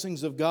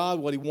blessings of God,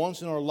 what He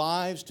wants in our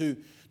lives to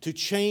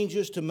change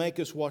us, to make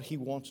us what He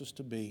wants us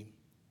to be.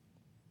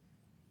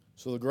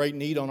 So the great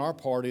need on our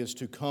part is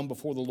to come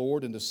before the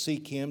Lord and to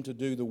seek Him to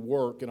do the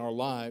work in our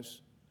lives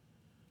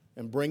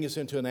and bring us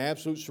into an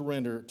absolute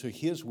surrender to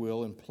His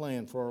will and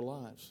plan for our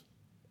lives.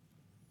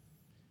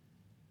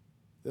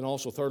 Then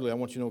also, thirdly, I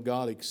want you to know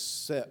God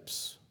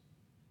accepts.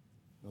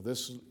 Now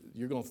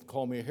you're going to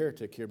call me a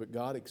heretic here, but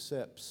God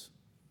accepts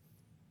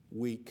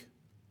weak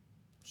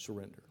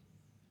surrender.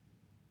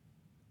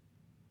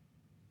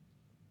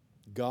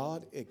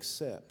 God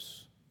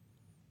accepts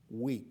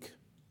weak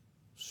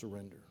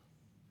surrender.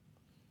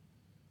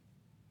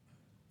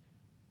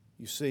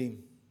 You see,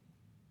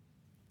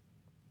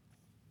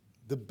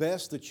 the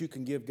best that you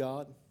can give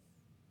God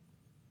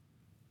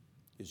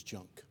is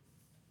junk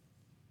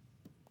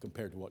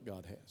compared to what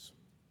God has.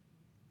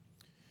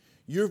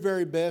 Your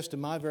very best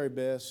and my very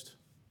best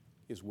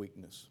is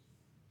weakness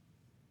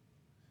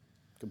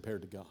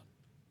compared to God.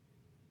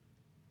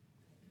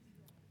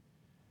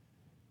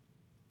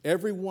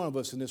 Every one of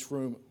us in this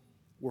room,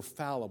 we're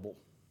fallible.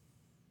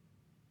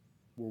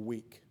 We're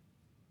weak.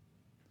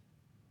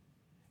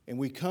 And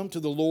we come to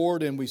the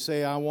Lord and we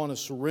say, I want to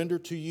surrender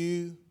to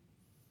you.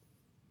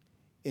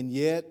 And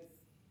yet,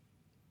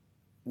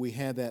 we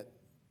have that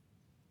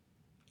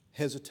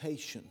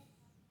hesitation.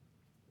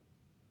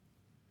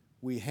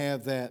 We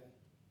have that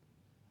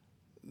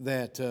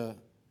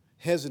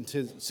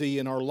hesitancy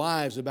in our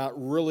lives about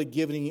really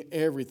giving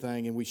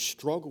everything, and we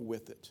struggle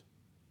with it.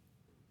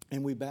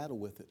 And we battle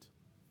with it.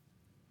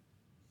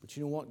 But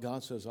you know what?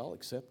 God says, I'll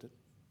accept it.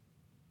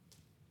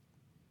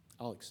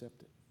 I'll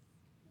accept it.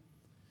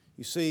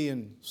 You see,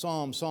 in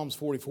Psalms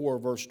 44,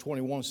 verse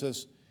 21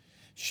 says,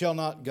 shall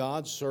not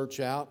God search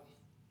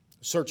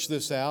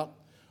this out,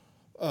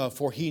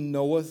 for He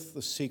knoweth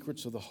the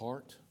secrets of the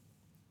heart?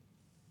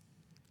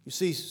 You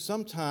see,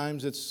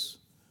 sometimes it's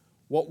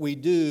what we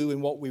do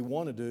and what we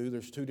want to do.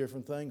 There's two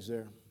different things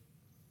there.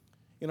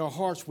 In our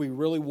hearts, we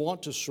really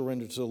want to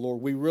surrender to the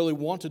Lord. We really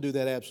want to do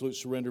that absolute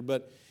surrender.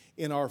 But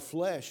in our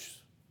flesh,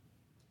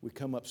 we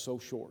come up so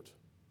short.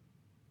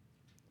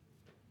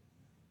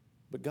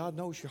 But God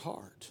knows your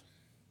heart.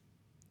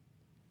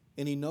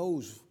 And He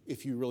knows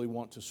if you really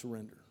want to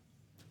surrender.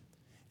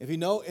 And He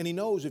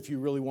knows if you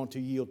really want to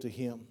yield to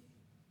Him.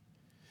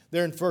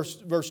 There in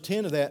verse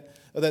 10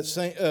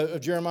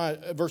 of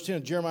Jeremiah, verse 10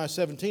 of Jeremiah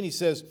 17, He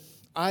says,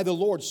 I, the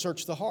Lord,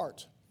 search the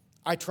heart.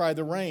 I try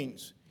the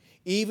reins,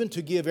 even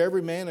to give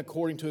every man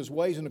according to his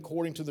ways and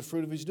according to the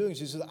fruit of his doings.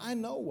 He says, I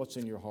know what's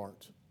in your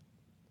heart.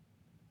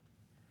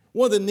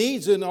 One of the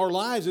needs in our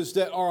lives is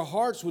that our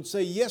hearts would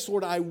say, yes,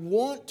 Lord, I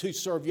want to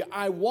serve you.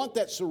 I want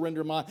that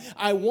surrender mind.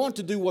 I want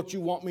to do what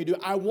you want me to do.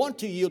 I want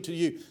to yield to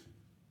you.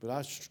 But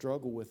I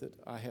struggle with it.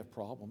 I have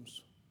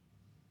problems.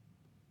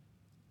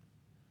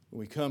 When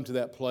we come to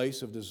that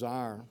place of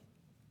desire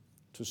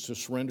to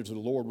surrender to the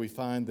Lord, we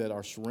find that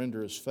our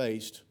surrender is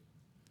faced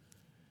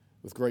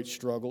with great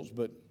struggles,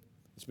 but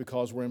it's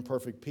because we're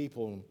imperfect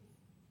people. And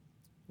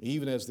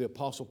even as the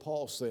Apostle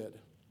Paul said,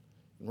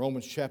 in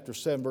Romans chapter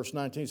 7, verse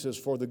 19, it says,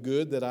 for the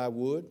good that I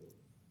would,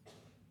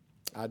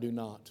 I do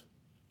not.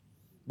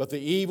 But the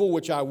evil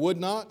which I would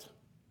not,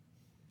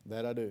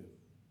 that I do.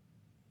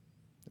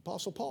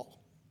 Apostle Paul.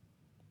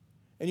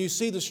 And you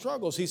see the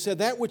struggles. He said,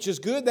 that which is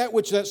good,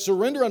 that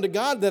surrender unto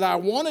God that I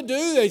want to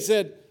do, he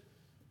said,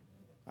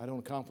 I don't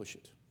accomplish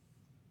it.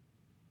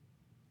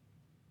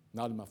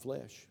 Not in my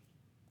flesh.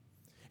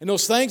 And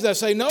those things that I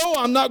say, no,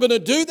 I'm not going to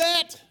do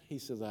that, he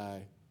says,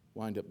 I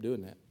wind up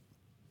doing that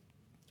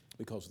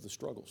because of the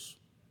struggles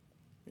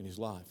in his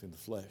life, in the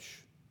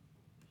flesh.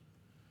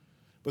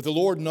 But the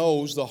Lord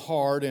knows the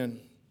heart and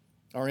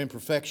our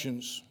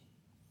imperfections.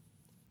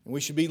 And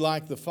we should be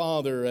like the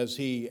Father as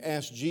He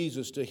asked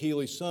Jesus to heal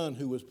His son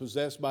who was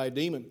possessed by a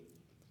demon.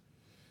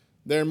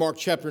 There in Mark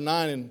chapter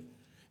 9, and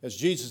as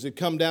Jesus had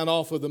come down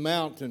off of the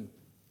mount, and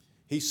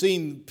He's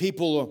seen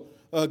people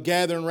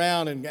gathering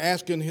around and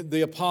asking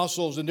the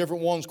apostles and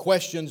different ones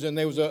questions, and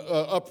there was an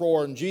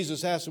uproar, and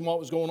Jesus asked them what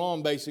was going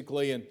on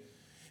basically. And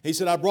He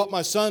said, I brought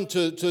my son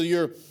to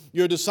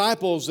your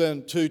disciples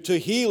and to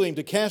heal him,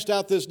 to cast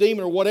out this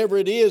demon or whatever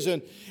it is,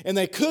 and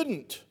they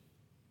couldn't.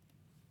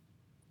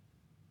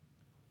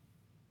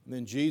 And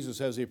then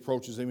Jesus, as He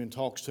approaches him and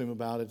talks to him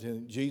about it,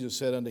 and Jesus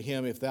said unto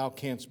him, if thou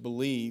canst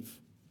believe,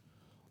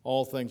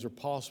 all things are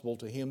possible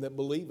to him that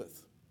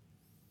believeth.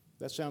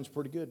 That sounds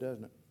pretty good,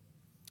 doesn't it?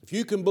 If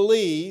you can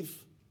believe,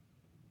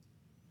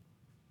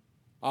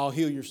 I'll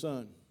heal your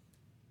son.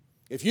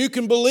 If you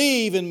can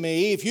believe in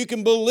me, if you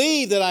can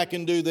believe that I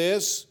can do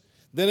this,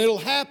 then it'll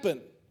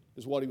happen,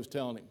 is what He was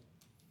telling him.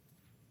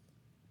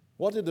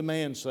 What did the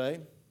man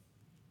say?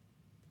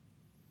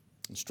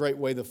 And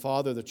straightway the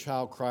father of the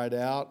child cried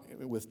out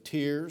with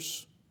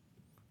tears,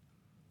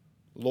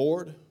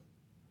 Lord,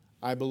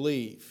 I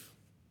believe.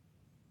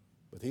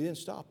 But he didn't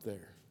stop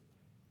there.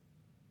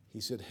 He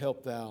said,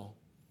 help thou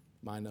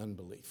mine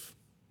unbelief.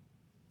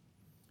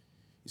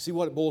 You see,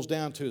 what it boils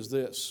down to is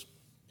this.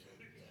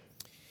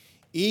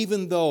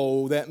 Even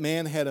though that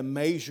man had a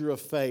measure of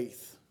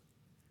faith,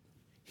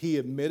 he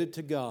admitted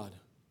to God,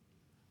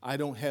 I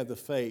don't have the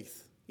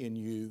faith in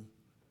you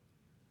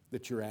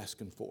that you're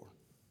asking for.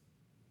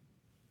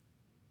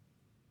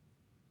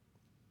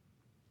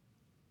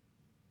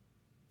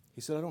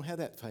 He said, I don't have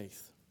that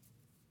faith.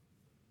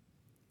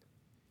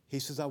 He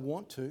says, I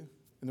want to.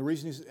 And the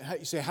reason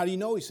you say, how do you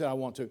know? He said, I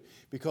want to.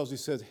 Because he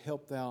says,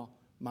 help thou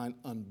mine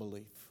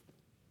unbelief.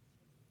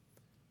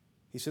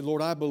 He said,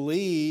 Lord, I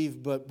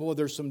believe, but boy,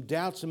 there's some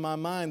doubts in my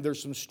mind.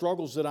 There's some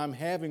struggles that I'm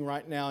having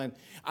right now. And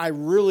I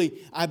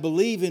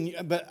believe in you,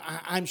 but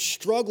I'm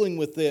struggling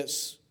with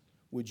this.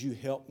 Would you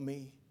help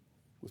me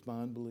with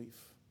my unbelief?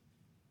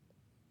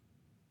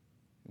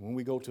 When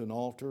we go to an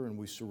altar and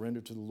we surrender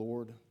to the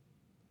Lord,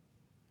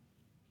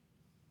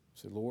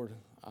 say, Lord,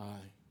 I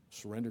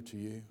surrender to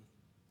you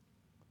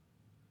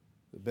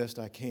the best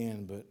I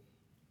can, but,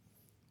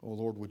 oh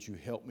Lord, would you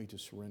help me to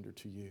surrender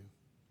to you?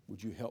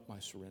 Would you help my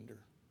surrender?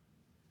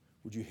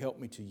 Would you help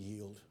me to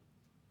yield?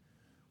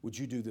 Would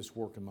you do this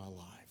work in my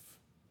life?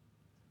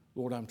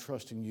 Lord, I'm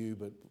trusting you,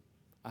 but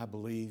I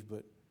believe,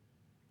 but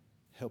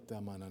help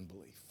thou mine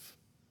unbelief.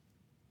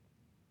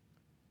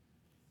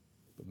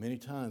 But many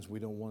times we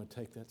don't want to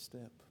take that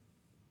step.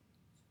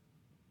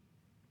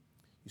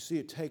 You see,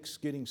 it takes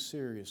getting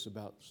serious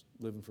about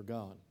living for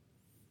God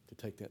to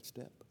take that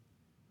step.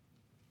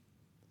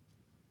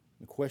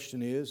 The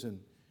question is,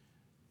 and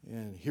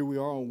here we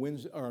are on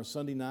Wednesday or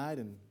Sunday night,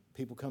 and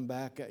people come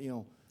back,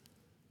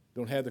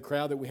 don't have the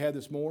crowd that we had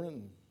this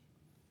morning,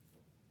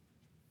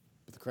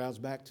 but the crowd's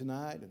back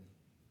tonight, and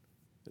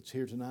it's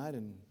here tonight,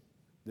 and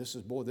this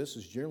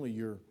is generally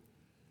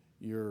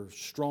your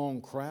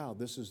strong crowd.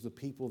 This is the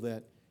people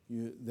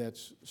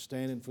that's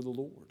standing for the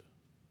Lord.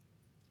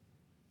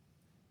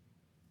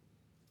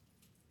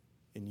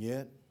 And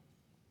yet,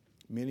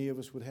 many of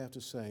us would have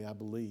to say, I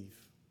believe,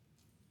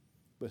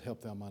 but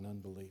help thou mine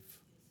unbelief.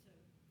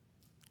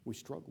 We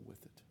struggle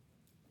with it.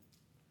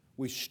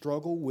 We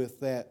struggle with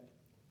that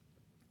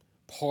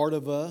part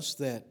of us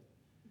that's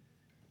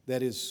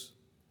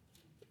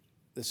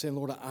saying,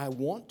 Lord, I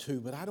want to,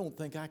 but I don't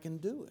think I can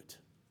do it.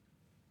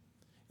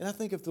 And I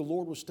think if the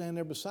Lord was standing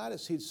there beside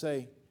us, He'd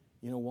say,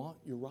 you know what?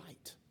 You're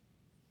right.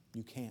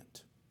 You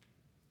can't.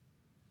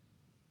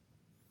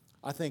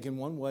 I think in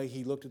one way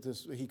He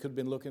could have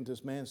been looking at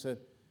this man and said,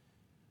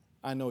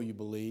 I know you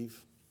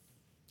believe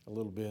a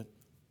little bit.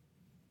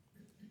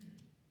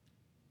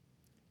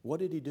 What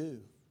did He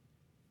do?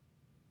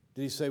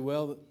 Did He say,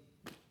 well,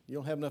 you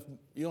don't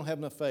have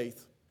enough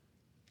faith?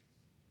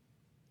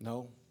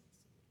 No.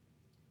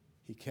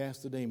 He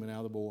cast the demon out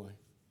of the boy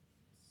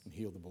and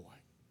healed the boy.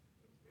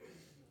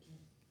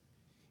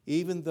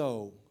 Even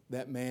though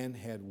that man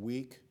had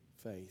weak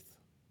faith.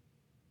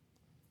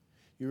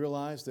 You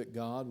realize that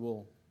God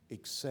will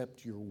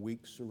accept your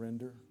weak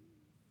surrender?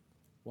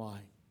 Why?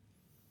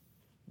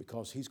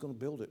 Because He's going to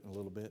build it in a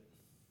little bit.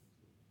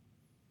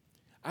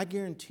 I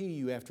guarantee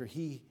you, after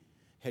He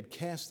had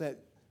cast that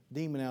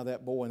demon out of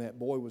that boy and that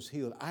boy was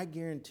healed, I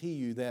guarantee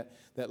you that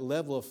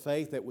level of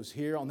faith that was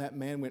here on that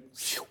man went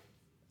whew,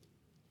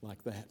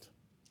 like that.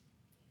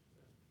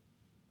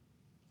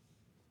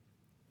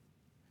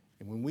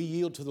 And when we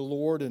yield to the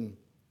Lord and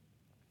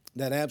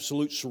that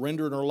absolute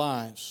surrender in our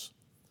lives,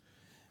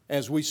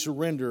 as we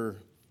surrender,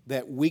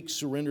 that weak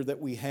surrender that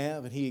we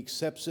have, and He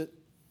accepts it,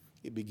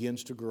 it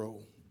begins to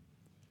grow.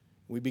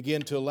 We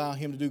begin to allow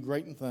Him to do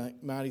great and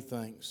mighty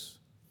things.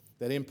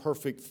 That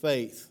imperfect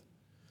faith,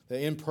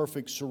 that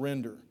imperfect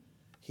surrender,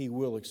 He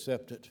will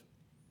accept it.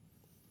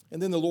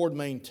 And then the Lord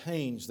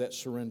maintains that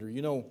surrender.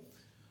 You know,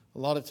 a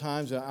lot of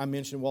times, I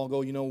mentioned a while ago,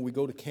 we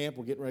go to camp.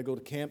 We're getting ready to go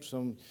to camp. So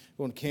I'm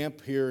going to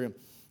camp here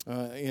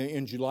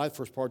in July, the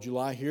first part of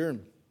July here.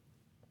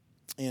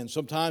 And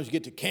sometimes you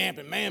get to camp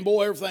and, man,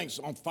 boy, everything's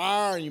on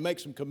fire, and you make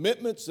some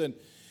commitments,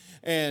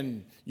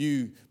 and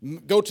you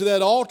go to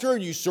that altar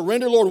and you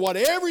surrender, Lord,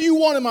 whatever you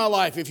want in my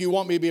life. If you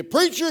want me to be a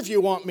preacher, if you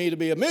want me to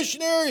be a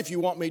missionary, if you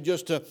want me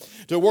just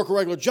to work a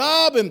regular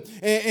job and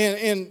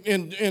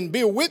be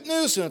a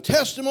witness and a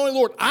testimony,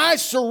 Lord, I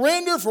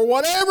surrender for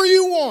whatever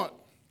you want.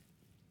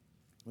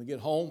 We get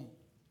home,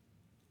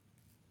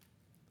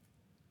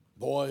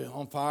 boy,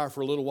 on fire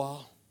for a little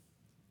while.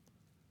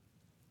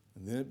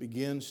 And then it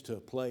begins to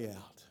play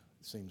out,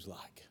 it seems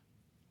like.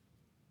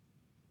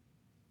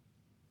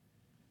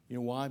 You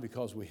know why?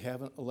 Because we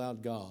haven't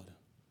allowed God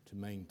to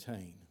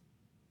maintain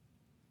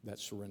that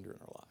surrender in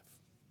our life.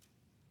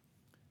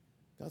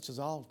 God says,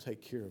 I'll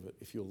take care of it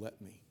if you'll let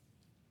me.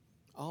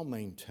 I'll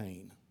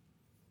maintain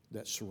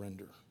that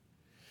surrender.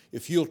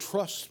 If you'll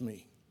trust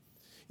me,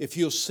 if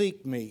you'll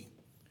seek me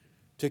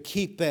to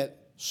keep that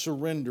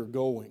surrender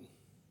going.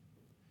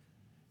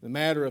 The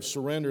matter of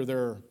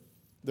surrender,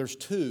 there's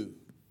two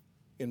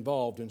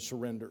involved in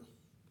surrender.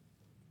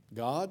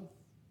 God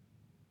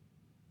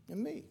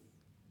and me,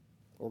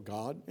 or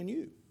God and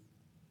you.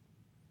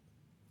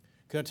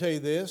 Can I tell you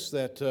this,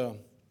 that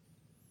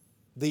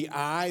the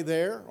I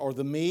there, or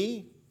the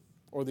me,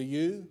 or the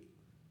you,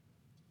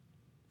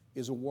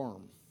 is a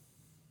worm.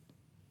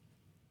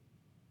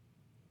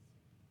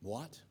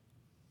 What?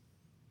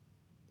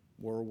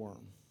 We're a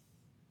worm.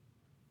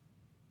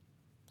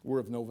 We're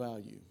of no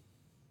value.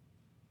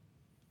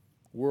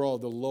 We're all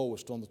the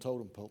lowest on the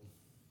totem pole.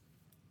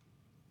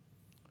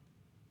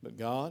 But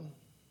God,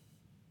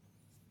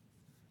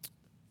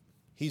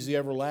 He's the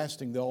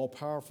everlasting, the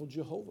all-powerful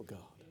Jehovah God.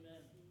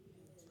 Amen.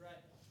 That's right.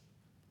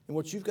 And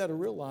what you've got to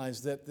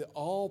realize that the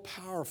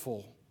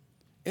all-powerful,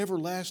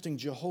 everlasting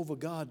Jehovah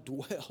God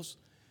dwells.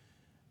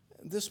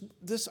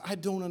 This I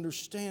don't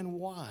understand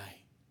why,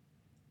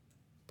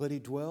 but He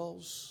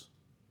dwells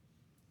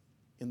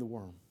in the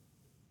worm.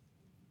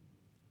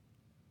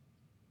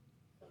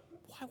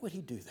 Why would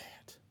He do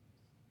that?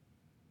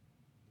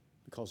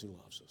 Because He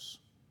loves us.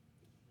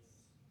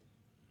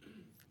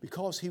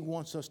 Because He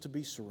wants us to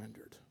be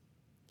surrendered.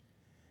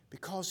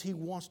 Because He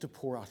wants to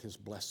pour out His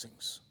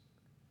blessings.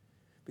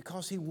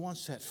 Because He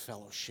wants that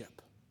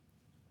fellowship.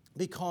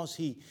 Because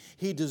He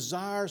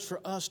desires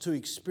for us to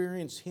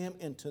experience Him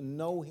and to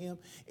know Him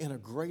in a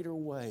greater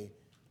way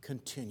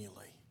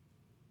continually.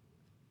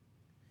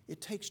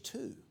 It takes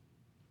two.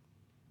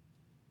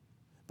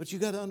 But you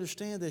got to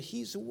understand that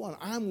He's the one.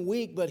 I'm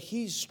weak, but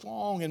He's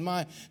strong, and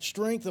my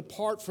strength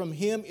apart from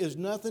Him is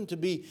nothing to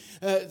be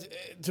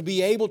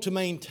able to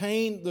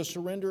maintain the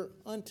surrender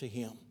unto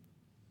Him.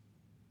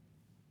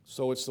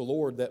 So it's the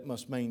Lord that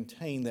must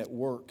maintain that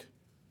work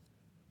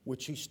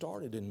which He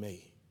started in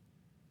me.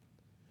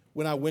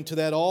 When I went to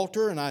that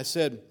altar and I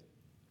said,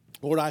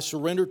 Lord, I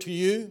surrender to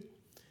You.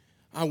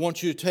 I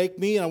want You to take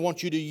me and I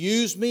want You to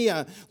use me.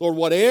 Lord,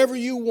 whatever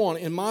You want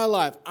in my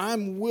life,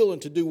 I'm willing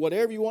to do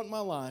whatever You want in my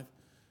life.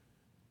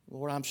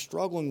 Lord, I'm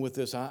struggling with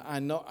this. I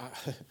know.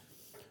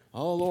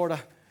 Oh, Lord,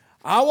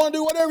 I want to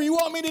do whatever You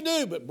want me to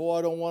do. But boy,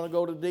 I don't want to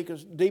go to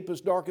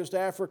deepest, darkest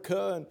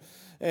Africa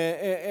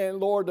and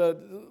Lord,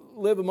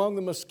 live among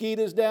the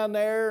mosquitoes down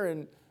there.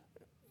 And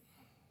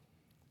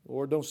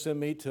Lord, don't send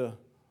me to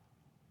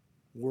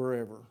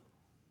wherever.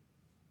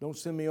 Don't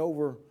send me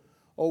over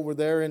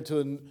there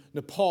into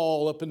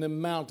Nepal, up in the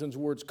mountains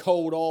where it's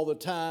cold all the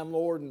time,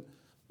 Lord. And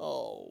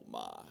oh,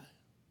 my.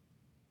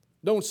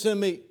 Don't send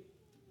me,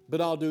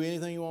 but I'll do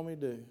anything You want me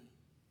to do.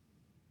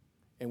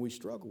 And we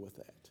struggle with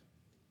that.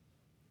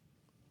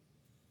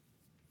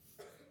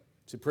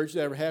 See, preacher,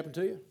 that ever happened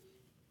to you?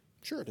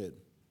 Sure it did.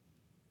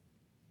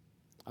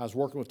 I was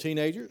working with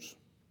teenagers.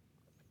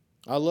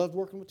 I loved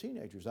working with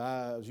teenagers.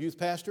 I was youth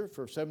pastor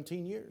for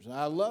 17 years, and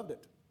I loved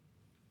it.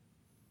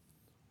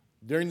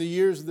 During the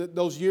years,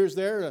 those years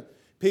there,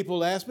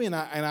 people asked me, and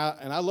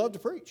I loved to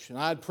preach. And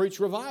I'd preach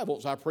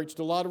revivals. I preached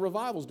a lot of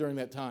revivals during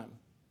that time.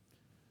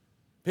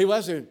 People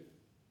asked me, you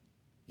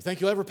think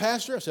you'll ever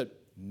pastor? I said,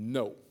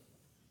 no.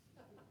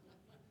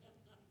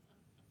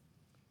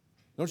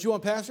 Don't you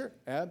want to pastor?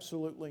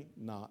 Absolutely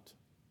not.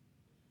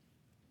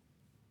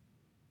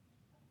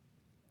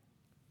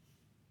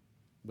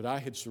 But I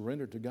had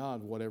surrendered to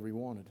God whatever He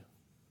wanted.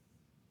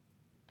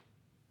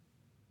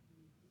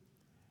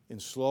 And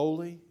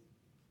slowly,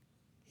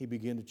 He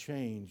began to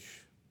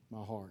change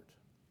my heart.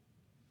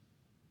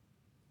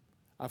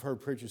 I've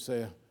heard preachers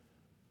say,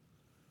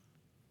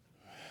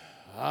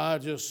 I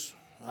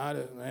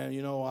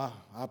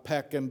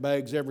pack them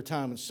bags every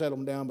time and set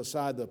them down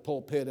beside the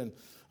pulpit, and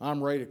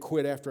I'm ready to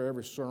quit after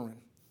every sermon.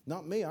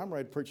 Not me. I'm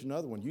ready to preach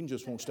another one. You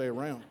just won't stay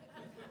around.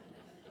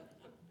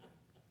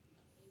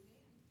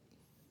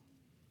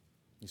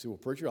 You say, well,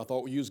 preacher, I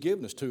thought you was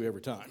giving us two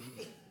every time.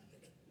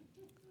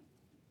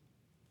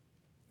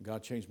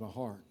 God changed my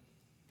heart.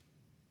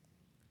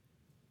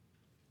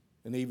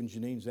 And even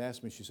Janine's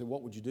asked me, she said,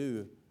 what would you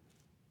do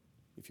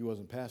if you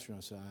wasn't pastoring? I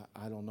said,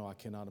 I don't know. I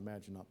cannot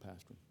imagine not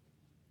pastoring.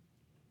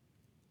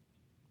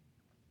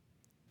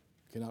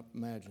 Cannot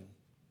imagine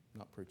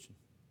not preaching.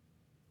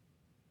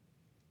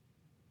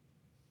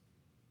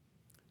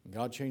 And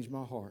God changed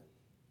my heart.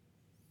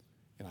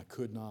 And I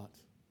could not,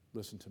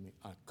 listen to me,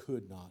 I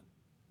could not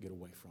get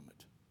away from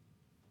it.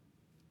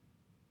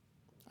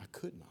 I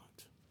could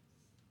not.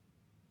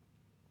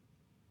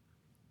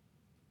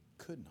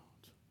 Could not.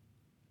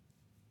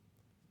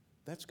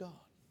 That's God.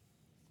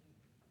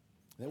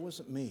 That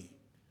wasn't me.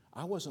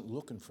 I wasn't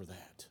looking for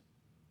that.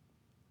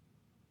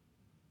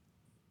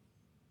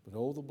 But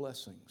oh, the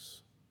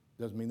blessings.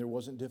 Doesn't mean there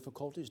wasn't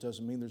difficulties.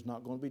 Doesn't mean there's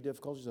not going to be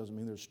difficulties. Doesn't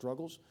mean there's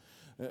struggles.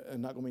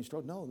 And not going to be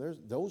struggles. No,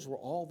 those were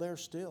all there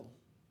still.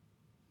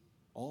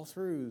 All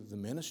through the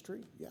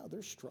ministry, yeah,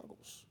 there's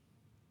struggles.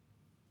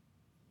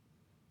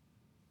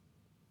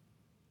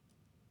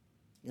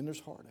 And there's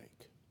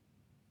heartache.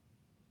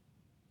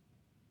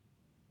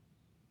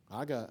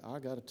 I got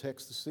a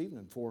text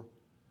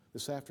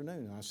this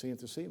afternoon, and I seen it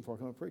this evening before I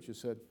come to preach. It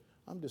said,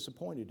 I'm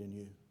disappointed in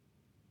you.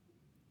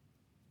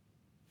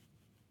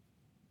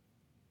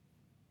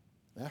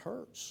 That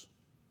hurts.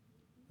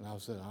 And I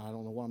said, I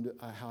don't know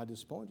how I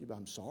disappointed you, but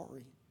I'm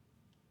sorry.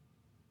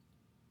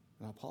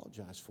 And I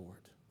apologize for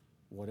it,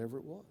 whatever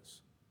it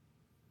was.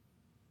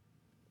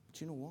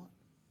 But you know what?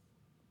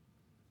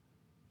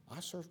 I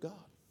serve God.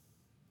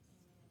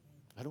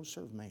 I don't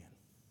serve man.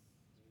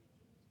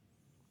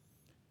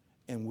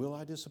 And will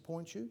I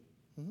disappoint you?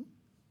 Mm-hmm.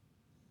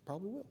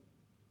 Probably will.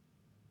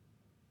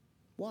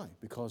 Why?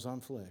 Because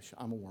I'm flesh.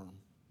 I'm a worm.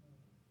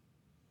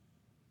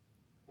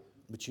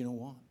 But you know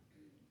what?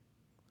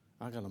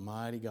 I got a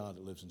mighty God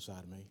that lives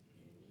inside of me.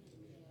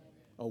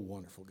 A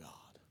wonderful God.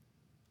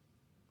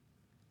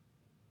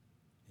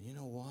 And you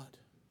know what?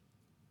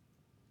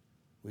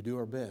 We do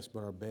our best,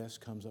 but our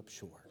best comes up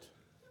short.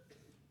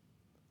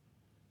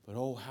 But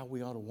oh, how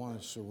we ought to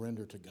want to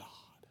surrender to God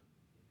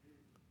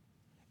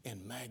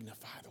and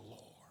magnify the Lord.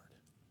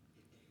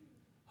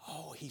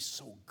 Oh, He's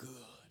so good.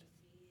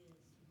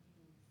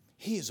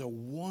 He is a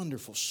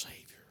wonderful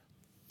Savior.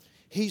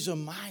 He's a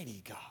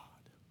mighty God.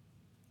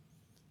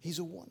 He's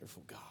a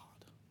wonderful God.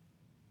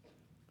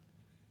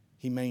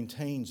 He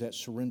maintains that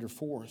surrender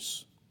for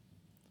us.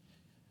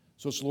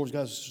 So it's the Lord's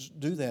got to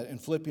do that. And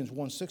Philippians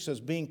 1:6 says,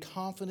 being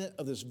confident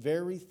of this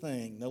very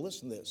thing. Now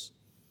listen to this.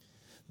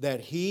 That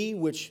he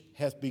which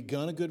hath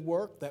begun a good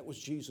work, that was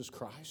Jesus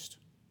Christ,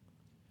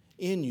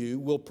 in you,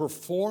 will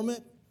perform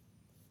it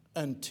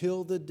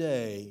until the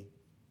day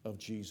of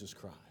Jesus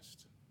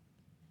Christ.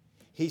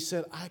 He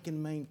said, I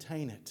can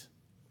maintain it.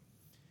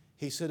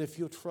 He said, if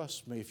you'll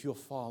trust me, if you'll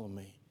follow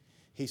me,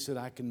 he said,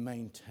 I can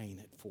maintain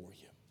it for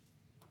you.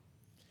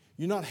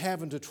 You're not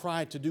having to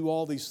try to do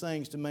all these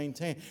things to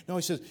maintain. No,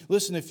 he says,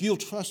 listen, if you'll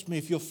trust me,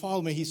 if you'll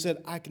follow me, he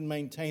said, I can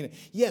maintain it.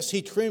 Yes,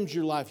 he trims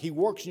your life. He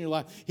works in your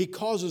life. He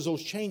causes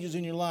those changes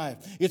in your life.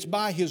 It's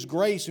by his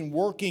grace and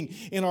working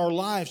in our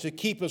lives to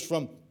keep us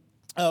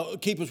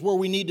where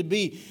we need to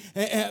be.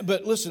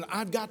 But listen,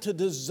 I've got to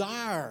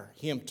desire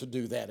him to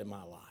do that in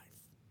my life.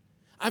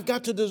 I've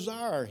got to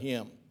desire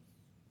him.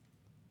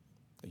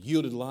 A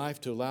yielded life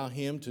to allow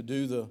him to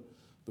do the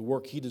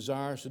work he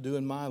desires to do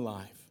in my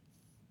life.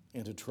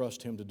 And to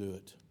trust him to do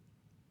it.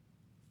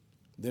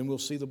 Then we'll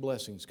see the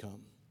blessings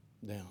come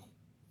down.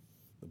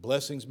 The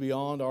blessings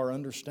beyond our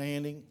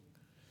understanding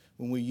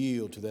when we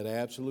yield to that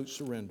absolute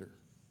surrender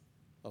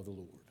of the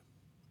Lord.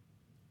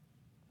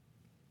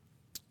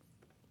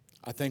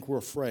 I think we're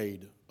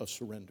afraid of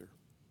surrender.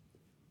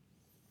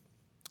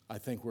 I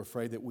think we're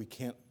afraid that we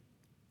can't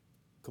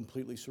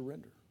completely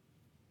surrender.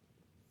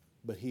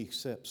 But he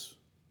accepts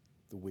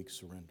the weak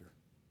surrender.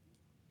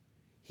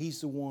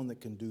 He's the one that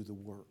can do the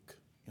work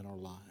in our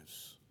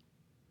lives.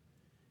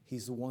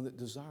 He's the one that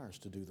desires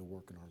to do the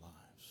work in our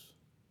lives.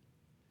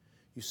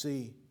 You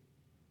see,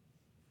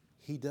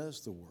 he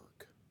does the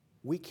work.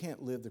 We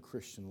can't live the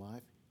Christian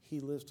life. He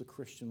lives the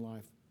Christian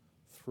life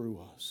through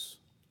us.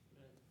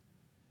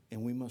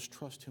 And we must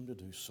trust him to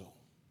do so.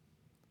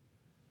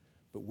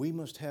 But we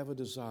must have a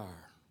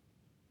desire.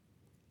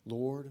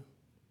 Lord,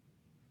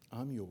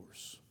 I'm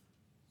yours,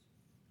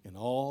 and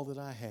all that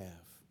I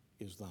have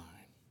is thine.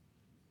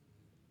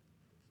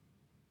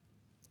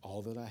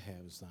 All that I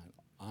have is thine.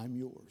 I'm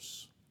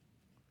yours.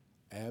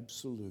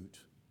 Absolute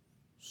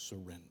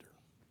surrender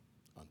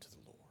unto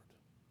the Lord.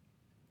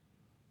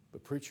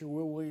 But preacher,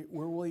 where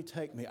will he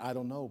take me? I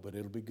don't know, but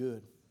it'll be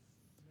good.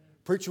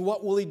 Preacher,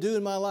 what will he do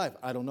in my life?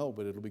 I don't know,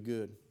 but it'll be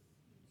good.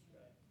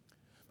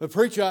 But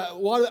preacher,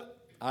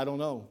 I don't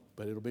know,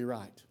 but it'll be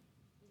right.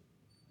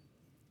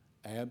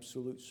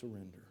 Absolute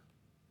surrender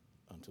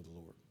unto the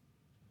Lord.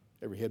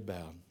 Every head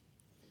bowed.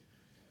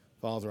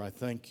 Father, I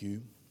thank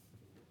you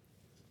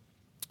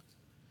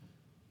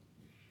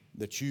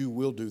that you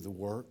will do the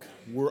work.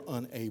 We're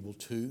unable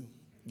to.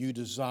 You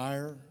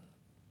desire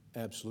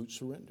absolute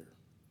surrender.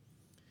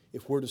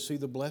 If we're to see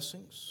the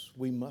blessings,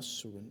 we must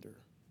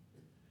surrender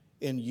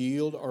and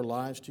yield our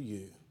lives to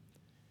you.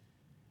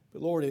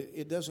 But Lord,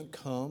 it doesn't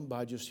come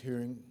by just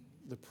hearing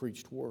the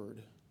preached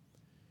word.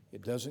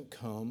 It doesn't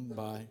come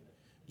by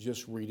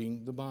just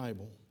reading the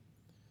Bible.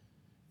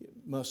 It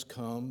must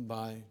come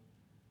by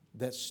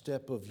that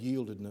step of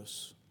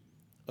yieldedness,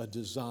 a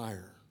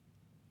desire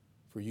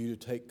for you to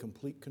take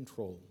complete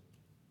control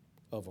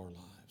of our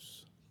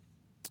lives.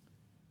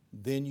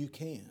 Then you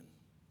can.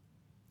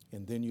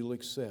 And then you'll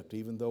accept,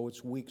 even though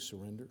it's weak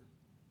surrender,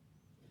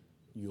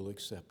 you'll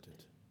accept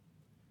it.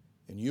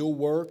 And you'll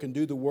work and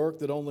do the work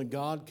that only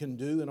God can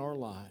do in our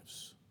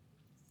lives.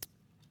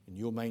 And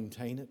you'll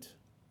maintain it.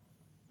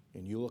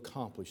 And you'll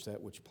accomplish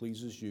that which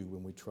pleases you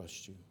when we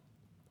trust you.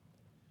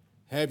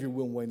 Have your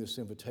will and way in this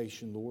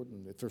invitation, Lord.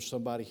 And if there's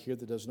somebody here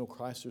that doesn't know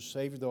Christ as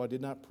Savior, though I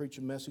did not preach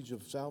a message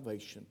of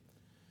salvation,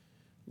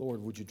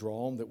 Lord, would you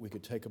draw them that we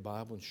could take a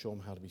Bible and show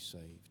them how to be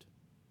saved?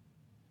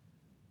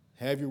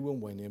 Have your will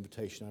and way in the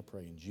invitation, I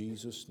pray. In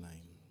Jesus'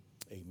 name,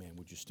 amen.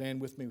 Would you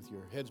stand with me with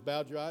your heads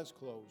bowed, your eyes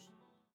closed?